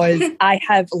because I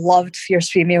have loved Fierce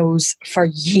Females for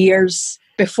years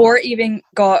before it even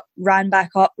got ran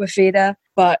back up with Veda,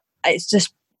 but it's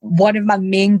just one of my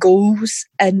main goals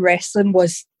in wrestling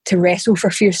was to wrestle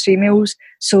for Fierce Females.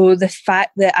 So the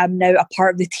fact that I'm now a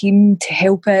part of the team to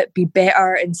help it be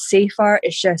better and safer,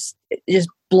 it just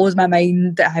blows my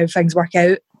mind at how things work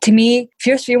out. To me,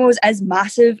 Fierce Females is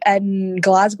massive in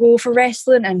Glasgow for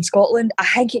wrestling and Scotland. I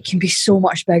think it can be so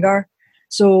much bigger.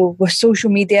 So with social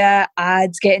media,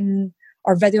 ads, getting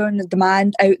our video on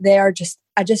demand out there,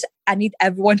 I need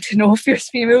everyone to know Fierce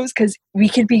Females, because we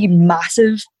could be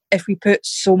massive if we put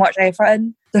so much effort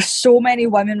in. There's so many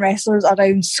women wrestlers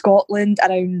around Scotland,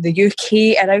 around the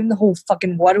UK, around the whole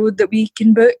fucking world that we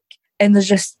can book. And there's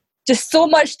just so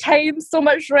much time, so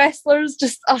much wrestlers.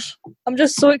 I'm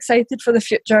just so excited for the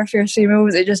future of Fierce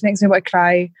Females. It just makes me want to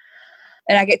cry.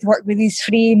 And I get to work with these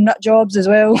free nut jobs as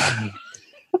well.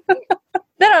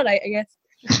 They're all right, I guess.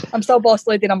 I'm still boss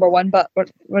lady number one, but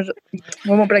we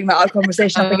won't bring that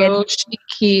conversation up again. Oh, she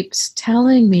keeps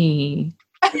telling me.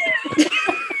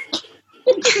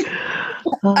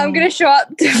 I'm going to show up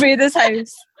to Veda's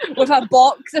house with a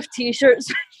box of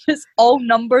t-shirts, just all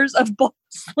numbers of boss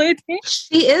lady.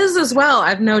 She is as well. I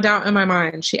have no doubt in my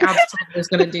mind. She absolutely is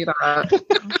going to do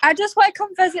that. I just want to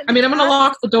come visit. I mean, I'm going to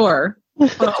lock the door.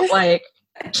 But like,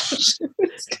 just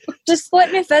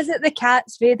let me visit the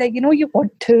cats, Veda. You know you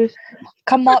want to.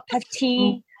 Come up, have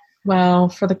tea. Well,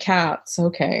 for the cats,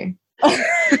 okay.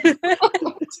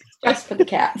 Just for the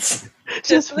cats.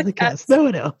 Just for the cats. No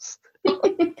one else.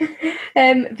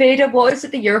 Veda, what is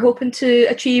it that you're hoping to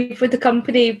achieve with the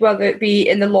company, whether it be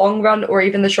in the long run or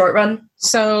even the short run?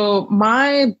 So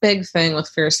my big thing with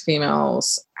Fierce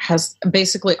Females has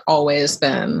basically always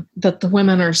been that the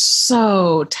women are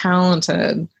so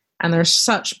talented and they're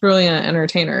such brilliant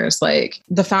entertainers. Like,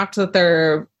 the fact that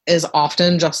there is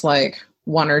often just like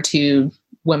one or two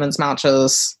women's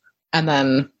matches and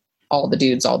then all the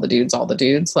dudes,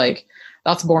 like,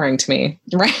 that's boring to me.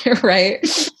 Right.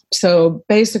 So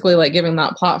basically, like, giving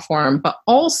that platform, but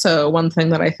also one thing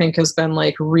that I think has been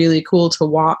like really cool to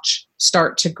watch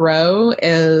start to grow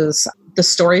is the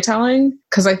storytelling.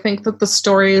 Cause I think that the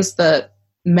stories that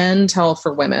men tell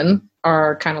for women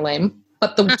are kind of lame,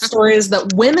 but the stories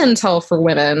that women tell for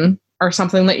women are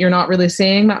something that you're not really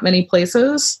seeing that many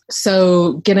places.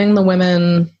 So getting the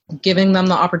women, giving them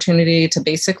the opportunity to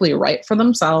basically write for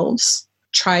themselves,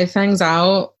 try things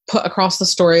out, put across the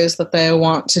stories that they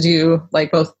want to do,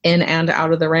 like both in and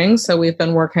out of the ring. So we've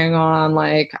been working on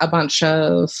like a bunch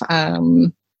of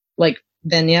like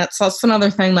vignettes. That's another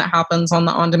thing that happens on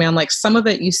the on-demand. Like, some of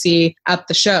it you see at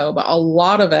the show, but a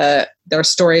lot of it, there's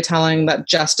storytelling that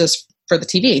just is for the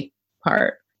TV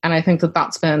part. And I think that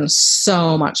that's been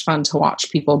so much fun to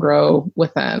watch people grow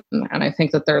within. And I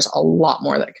think that there's a lot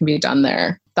more that can be done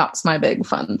there. That's my big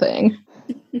fun thing.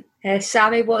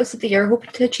 Sammy, what is it that you're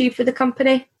hoping to achieve for the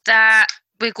company? That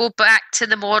we go back to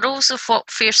the morals of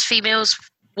what Fierce Females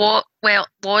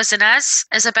was and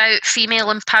is about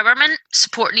female empowerment,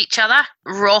 supporting each other,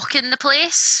 rocking the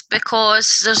place,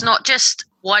 because there's not just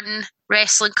one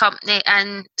wrestling company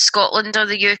in Scotland or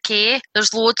the UK.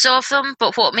 There's loads of them,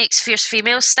 but what makes Fierce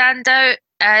Females stand out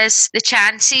is the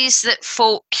chances that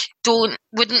folk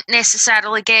wouldn't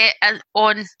necessarily get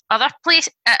on other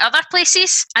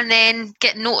places, and then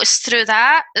get noticed through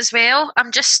that as well.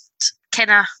 I'm just kind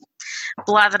of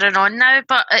blathering on now,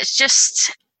 but it's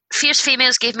just, Fierce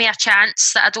Females gave me a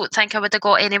chance that I don't think I would have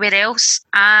got anywhere else.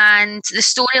 And the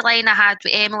storyline I had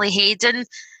with Emily Hayden,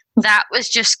 that was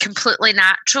just completely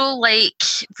natural. Like,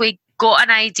 we got an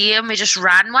idea and we just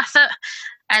ran with it.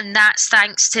 And that's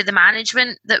thanks to the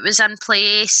management that was in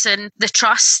place and the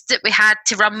trust that we had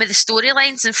to run with the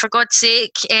storylines. And for God's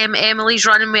sake, Emily's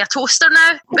running with a toaster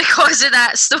now because of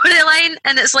that storyline.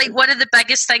 And it's like one of the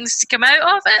biggest things to come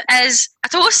out of it is a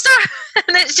toaster.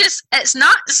 And it's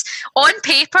nuts. On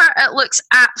paper, it looks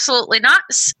absolutely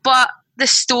nuts. But the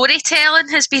storytelling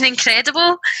has been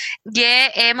incredible. Yeah,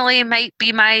 Emily might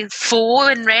be my foe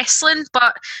in wrestling,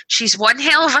 but she's one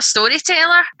hell of a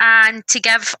storyteller. And to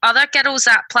give other girls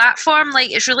that platform,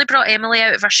 like, it's really brought Emily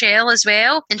out of her shell as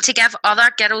well. And to give other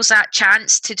girls that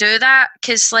chance to do that,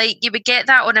 because like, you would get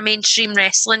that on a mainstream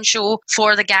wrestling show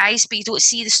for the guys, but you don't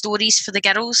see the stories for the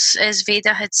girls, as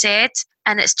Veda had said.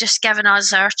 And it's just given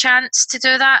us our chance to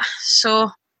do that.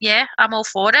 So yeah, I'm all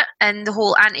for it. And the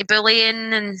whole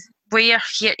anti-bullying, and we're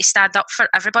here to stand up for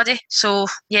everybody. So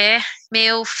yeah,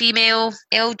 male, female,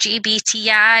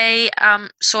 LGBTI.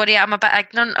 Sorry, I'm a bit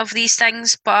ignorant of these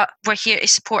things, but we're here to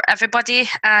support everybody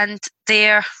and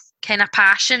their kind of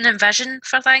passion and vision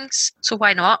for things. So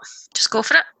why not? just go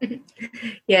for it.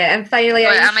 Yeah, and finally,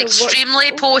 But Aisha, I'm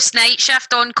extremely post-night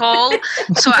shift on call,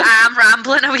 so I am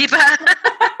rambling a wee bit.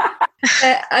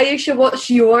 Aisha, what's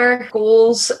your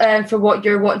goals for what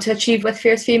you're wanting to achieve with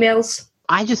Fierce Females?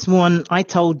 I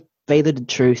told Vader the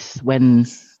truth when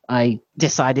I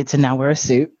decided to now wear a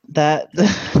suit, that the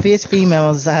Fierce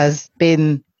Females has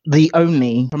been the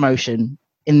only promotion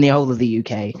in the whole of the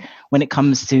UK when it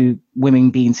comes to women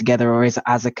being together or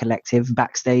as a collective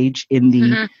backstage in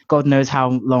the God knows how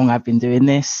long I've been doing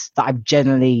this, that I've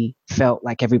generally felt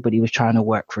like everybody was trying to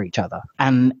work for each other.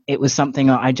 And it was something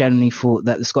that I generally thought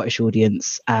that the Scottish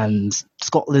audience and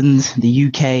Scotland, the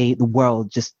UK, the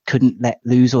world just couldn't let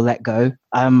loose or let go.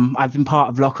 I've been part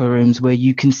of locker rooms where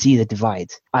you can see the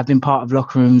divide. I've been part of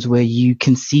locker rooms where you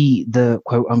can see the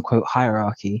quote unquote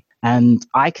hierarchy. And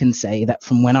I can say that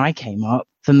from when I came up,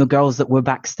 from the girls that were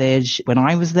backstage when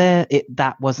I was there,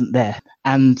 that wasn't there.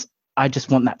 And I just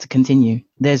want that to continue.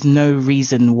 There's no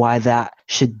reason why that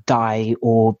should die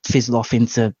or fizzle off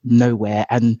into nowhere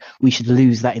and we should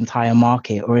lose that entire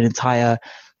market or an entire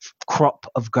crop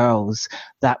of girls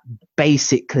that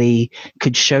basically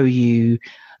could show you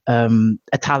a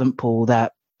talent pool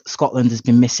that Scotland has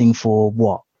been missing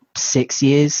for, 6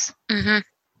 years?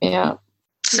 Yeah.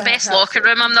 It's the best locker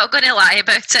room. I'm not going to lie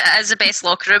about it. It is the best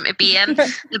locker room to be in.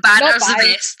 The banner's the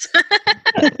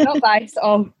best. Not biased at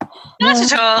all. Not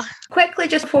at all. Quickly,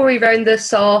 just before we round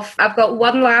this off, I've got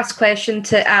one last question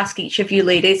to ask each of you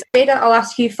ladies. Ada, I'll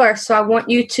ask you first. So I want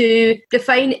you to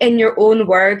define in your own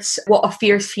words what a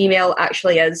fierce female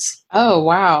actually is. Oh,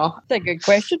 wow. That's a good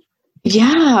question.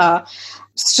 Yeah.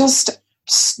 It's just,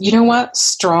 you know what?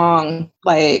 Strong.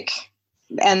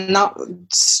 And not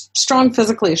strong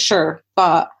physically, sure,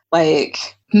 but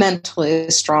mentally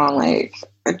strong, it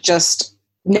just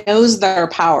knows their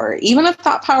power. Even if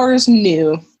that power is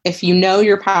new, if you know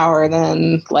your power,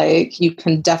 then you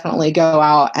can definitely go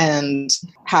out and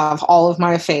have all of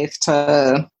my faith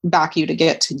to back you to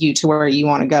get you to where you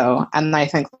want to go. And I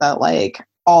think that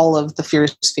all of the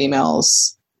fierce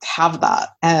females have that,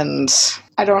 and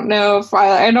I don't know if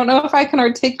I can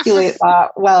articulate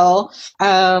that well,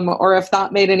 or if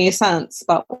that made any sense,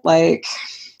 but I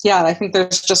think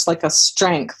there's just a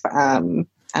strength and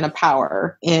a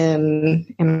power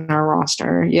in our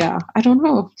roster. Yeah, I don't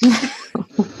know.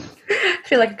 I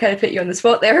feel like I kind of put you on the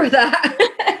spot there with that.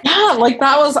 Yeah,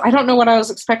 that was, I don't know what I was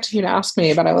expecting you to ask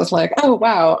me, but I was like, oh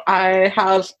wow, I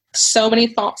have so many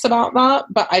thoughts about that,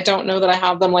 but I don't know that I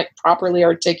have them properly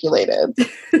articulated.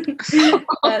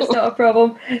 That's not a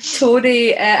problem.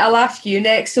 Tony, I'll ask you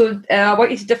next. So I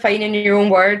want you to define in your own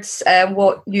words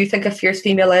what you think a fierce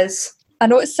female is. I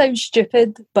know it sounds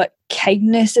stupid, but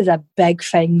kindness is a big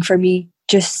thing for me.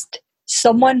 Just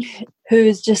someone who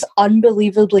is just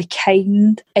unbelievably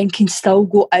kind and can still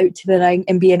go out to the ring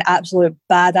and be an absolute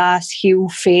badass heel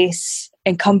face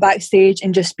and come backstage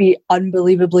and just be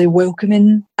unbelievably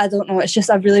welcoming. I don't know, it's just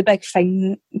a really big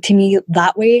thing to me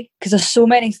that way, because there's so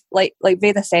many, like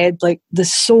Veda said,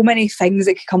 there's so many things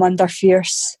that could come under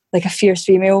fierce, a fierce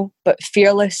female, but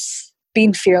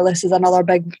being fearless is another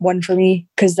big one for me,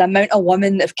 because the amount of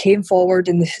women that have came forward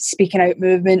in the speaking out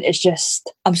movement is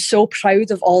just, I'm so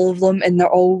proud of all of them, and they're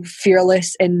all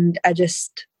fearless, and I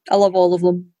love all of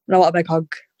them. And I want a big hug.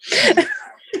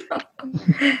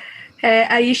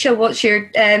 Aisha, what's your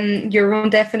own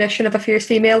definition of a fierce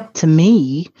female? To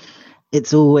me,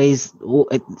 it's always,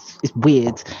 it's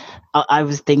weird. I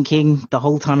was thinking the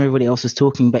whole time everybody else was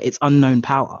talking, but it's unknown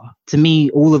power. To me,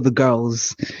 all of the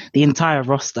girls, the entire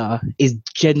roster is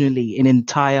genuinely an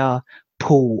entire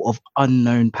pool of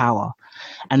unknown power.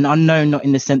 And unknown, not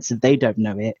in the sense of they don't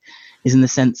know it, is in the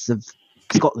sense of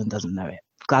Scotland doesn't know it.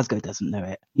 Glasgow doesn't know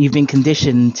it. You've been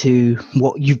conditioned to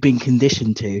what you've been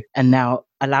conditioned to, and now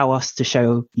allow us to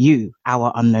show you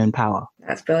our unknown power.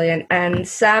 That's brilliant. And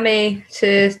Sammy,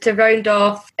 to round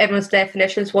off everyone's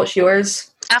definitions, what's yours?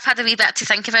 I've had a wee bit to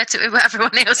think about it with what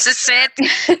everyone else has said,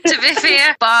 to be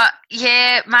fair. But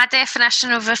yeah, my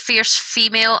definition of a fierce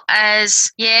female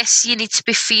is, yes, you need to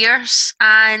be fierce,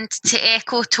 and to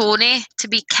echo Tony, to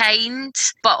be kind,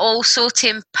 but also to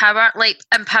empower.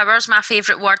 Empower is my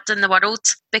favourite word in the world,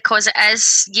 because it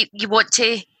is, you want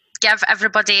to give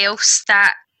everybody else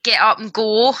that get up and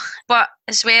go, but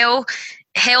as well,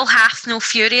 hell hath no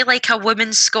fury like a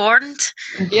woman scorned.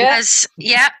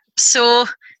 So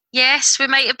yes, we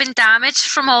might have been damaged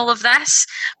from all of this,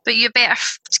 but you better,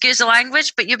 excuse the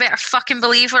language, but you better fucking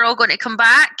believe we're all going to come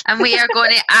back, and we are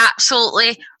going to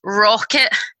absolutely rock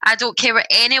it. I don't care what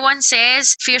anyone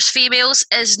says. Fierce Females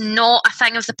is not a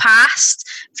thing of the past.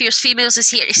 Fierce Females is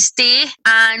here to stay,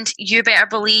 and you better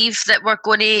believe that we're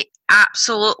going to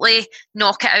absolutely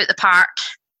knock it out the park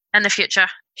in the future.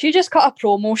 She just cut a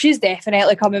promo. She's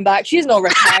definitely coming back. She's not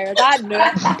retired. I knew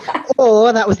it.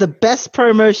 Oh, that was the best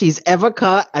promo she's ever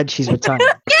cut, and she's retired.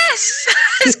 Yes.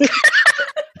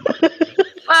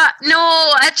 But no,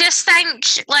 I just think,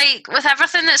 like, with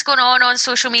everything that's going on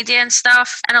social media and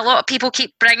stuff, and a lot of people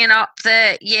keep bringing up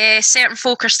that, yeah, certain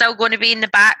folk are still going to be in the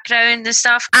background and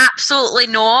stuff. Absolutely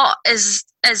not is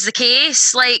the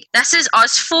case. Like, this is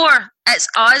us four. It's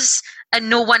us and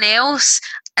no one else.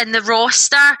 And the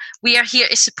roster, we are here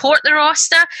to support the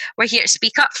roster. We're here to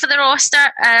speak up for the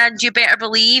roster, and you better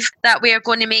believe that we are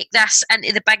going to make this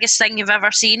into the biggest thing you've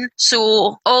ever seen.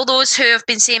 So all those who have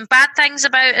been saying bad things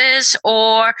about us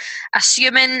or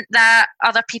assuming that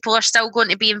other people are still going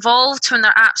to be involved when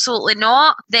they're absolutely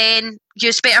not, then you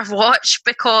just better watch,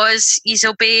 because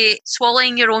you'll be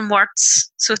swallowing your own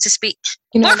words, so to speak.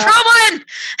 You know, More problem!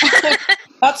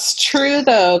 That's true,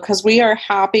 though, because we are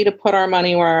happy to put our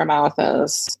money where our mouth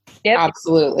is. Yep.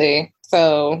 Absolutely.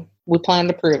 So we plan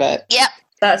to prove it. Yep.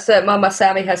 That's it. Mama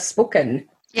Sammy has spoken.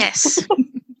 Yes.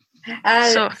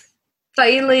 And So-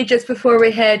 finally, just before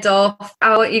we head off,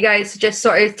 I want you guys to just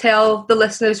sort of tell the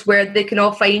listeners where they can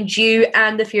all find you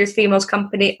and the Fierce Females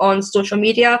Company on social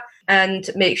media, and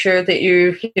make sure that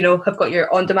you have got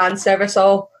your on-demand service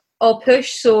all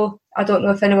pushed. So I don't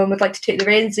know if anyone would like to take the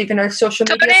reins, even our social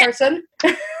media person.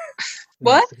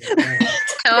 What?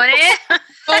 Tony?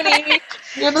 Tony,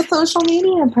 you're the social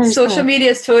media person. Social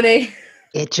media is Tony.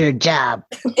 It's your job.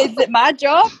 Is it my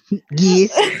job?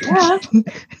 Yes.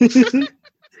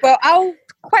 Well, I'll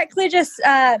quickly just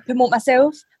promote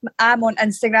myself. I'm on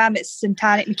Instagram. It's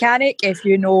Syntanic Mechanic. If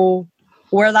you know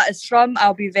where that is from,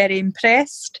 I'll be very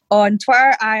impressed. On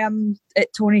Twitter, I am at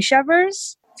Tony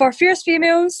Shivers. For Fierce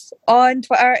Females, on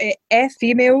Twitter at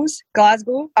FFemales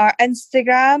Glasgow. Our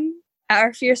Instagram at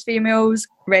our Fierce Females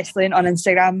Wrestling on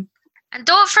Instagram. And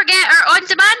don't forget our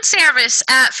on-demand service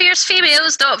at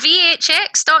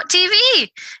fiercefemales.vhx.tv.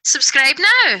 Subscribe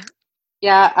now.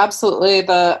 Yeah, absolutely.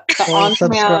 The on-demand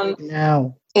Subscribe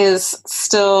now. is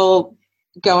still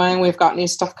going. We've got new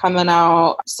stuff coming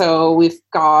out. So we've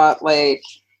got like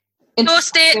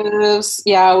Toast it. interviews.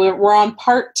 Yeah, we're on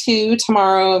part 2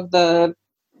 tomorrow of the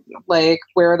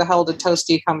where the hell did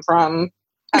Toasty come from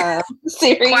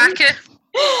series. Quacker.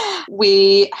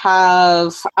 We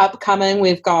have upcoming,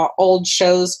 we've got old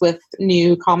shows with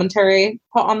new commentary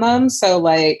put on them. So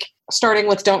like starting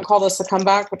with Don't Call This a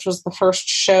Comeback, which was the first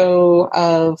show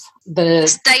of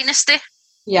the Dynasty.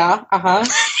 Yeah,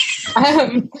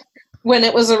 when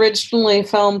it was originally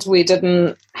filmed, we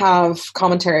didn't have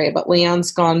commentary, but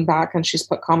Leanne's gone back and she's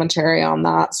put commentary on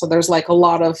that. So there's like a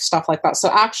lot of stuff like that.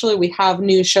 So actually we have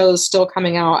new shows still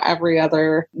coming out every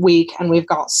other week, and we've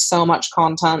got so much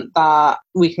content that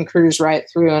we can cruise right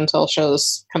through until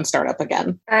shows can start up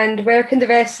again. And where can the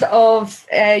rest of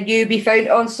you be found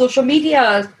on social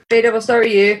media? Beta, we'll start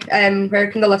with you. Where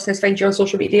can the listeners find you on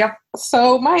social media?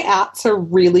 So my ats are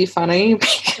really funny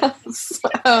because...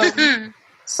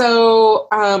 So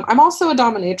I'm also a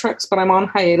dominatrix, but I'm on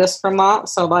hiatus from that.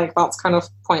 So like that's kind of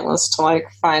pointless to like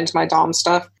find my dom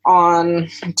stuff on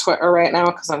Twitter right now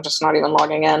because I'm just not even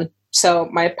logging in. So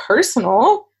my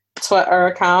personal Twitter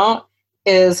account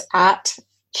is at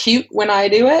cute when I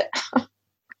do it.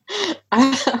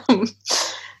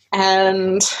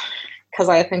 And because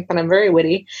I think that I'm very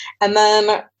witty. And then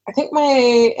I think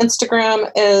my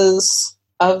Instagram is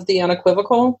of the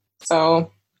unequivocal. So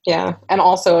yeah, and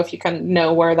also if you can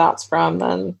know where that's from,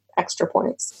 then extra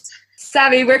points.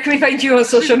 Sammy, where can we find you on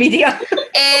social media?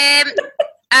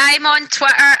 I'm on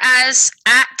Twitter as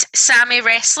at Sammy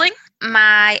Wrestling.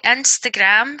 My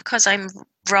Instagram, because I'm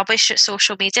rubbish at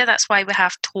social media, that's why we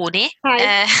have Tony.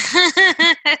 Hi.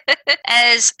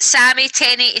 Is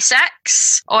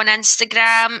Sammy1086 on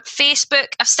Instagram. Facebook,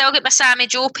 I've still got my Sammy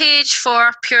Joe page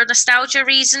for pure nostalgia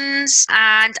reasons,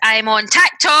 and I'm on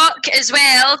TikTok as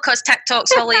well because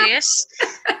TikTok's hilarious.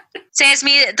 Says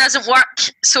me it doesn't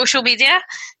work social media.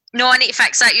 No, I need to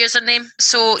fix that username.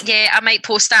 So yeah, I might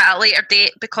post that at a later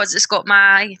date because it's got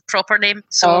my proper name.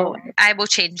 So I will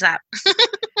change that.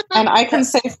 And I can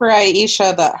say for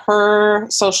Aisha that her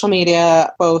social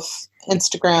media, both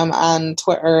Instagram and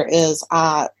Twitter, is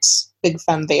at Big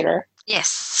Femme Vader.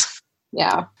 Yes.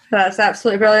 Yeah. That's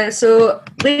absolutely brilliant. So,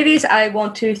 ladies, I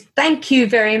want to thank you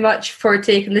very much for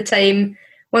taking the time,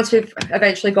 once we've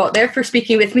eventually got there, for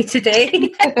speaking with me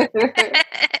today.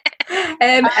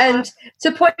 And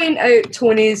to point out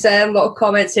Tony's little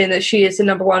comment saying that she is the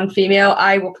 #1 female,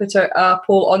 I will put out a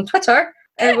poll on Twitter,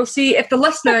 and we'll see if the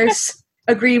listeners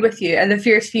agree with you and the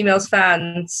Fierce Females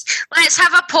fans. Let's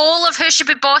have a poll of who should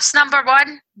be boss number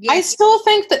one. I still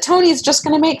think that Tony's just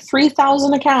going to make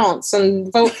 3,000 accounts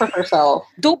and vote for herself.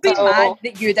 Don't be mad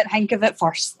that you didn't think of it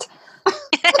first.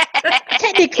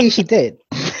 Technically, she did.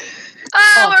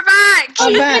 Oh, we're back.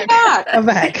 I'm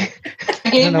back. I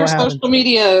gave her social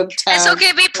media tag. It's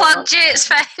okay, we plugged you, it's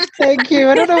fine. Thank you.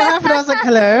 I don't know what happened. I was like,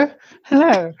 hello.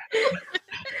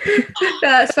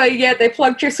 That's fine. Yeah, they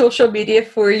plugged your social media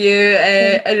for you,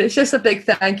 and it's just a big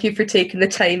thank you for taking the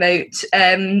time out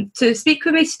to speak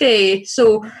with me today.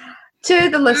 So, to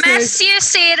the listeners, Miss you,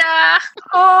 Sarah.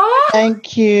 Oh,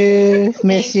 thank you.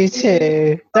 Miss you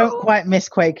too. Don't quite miss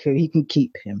Kwaku. He can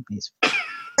keep him, please.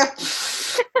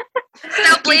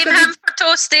 Still blame him for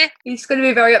Toasty. He's going to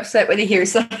be very upset when he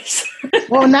hears this.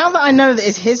 Well, now that I know that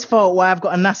it's his fault why I've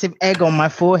got a massive egg on my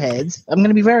forehead, I'm going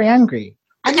to be very angry.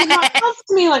 I mean, that sounds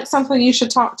to me like something you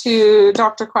should talk to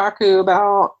Dr. Kwaku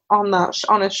about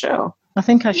on his show. I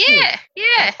think I should. Yeah,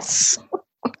 yes.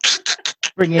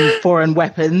 Bring in foreign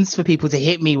weapons for people to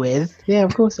hit me with. Yeah,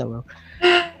 of course I will.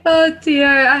 Oh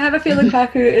dear, I have a feeling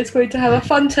Kwaku is going to have a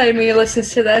fun time when he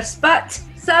listens to this, but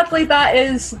sadly that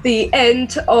is the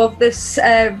end of this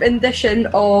rendition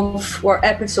of, or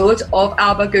episode of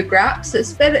Alba Good Graps.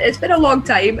 It's been a long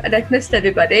time and I've missed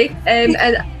everybody, and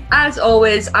as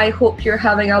always, I hope you're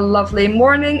having a lovely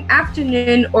morning,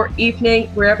 afternoon or evening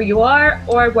wherever you are,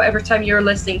 or whatever time you're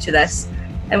listening to this,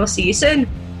 and we'll see you soon.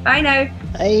 Bye now.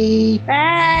 Bye.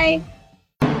 Bye.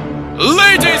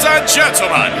 Ladies and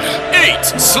gentlemen, Eat,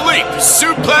 Sleep,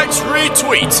 Suplex,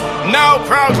 Retweet now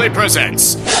proudly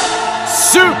presents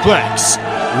Suplex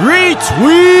Retweet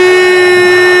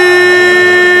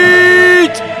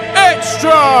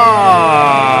Extra!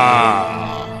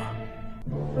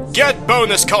 Get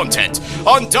bonus content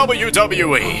on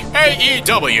WWE,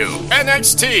 AEW,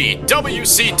 NXT,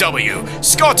 WCW,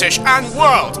 Scottish and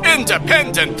World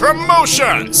Independent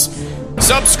Promotions!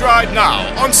 Subscribe now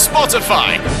on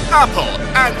Spotify, Apple,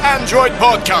 and Android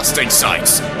podcasting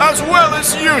sites, as well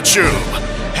as YouTube.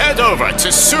 Head over to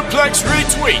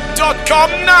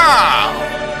suplexretweet.com now!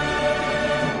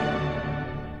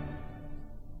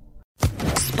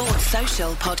 Sports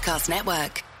Social Podcast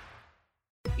Network.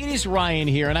 It is Ryan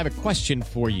here, and I have a question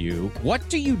for you. What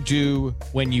do you do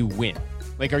when you win?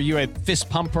 Like, are you a fist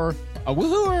pumper, a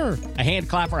woohooer, a hand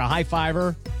clapper, a high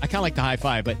fiver? I kind of like the high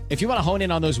five, but if you want to hone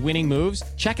in on those winning moves,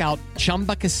 check out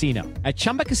Chumba Casino. At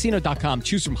ChumbaCasino.com,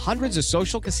 choose from hundreds of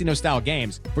social casino-style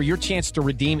games for your chance to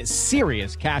redeem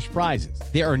serious cash prizes.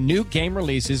 There are new game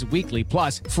releases weekly,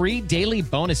 plus free daily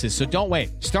bonuses, so don't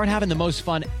wait. Start having the most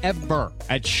fun ever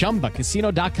at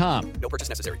ChumbaCasino.com. No purchase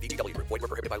necessary. VGW Group. Void where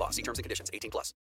prohibited by law. See terms and conditions. 18+.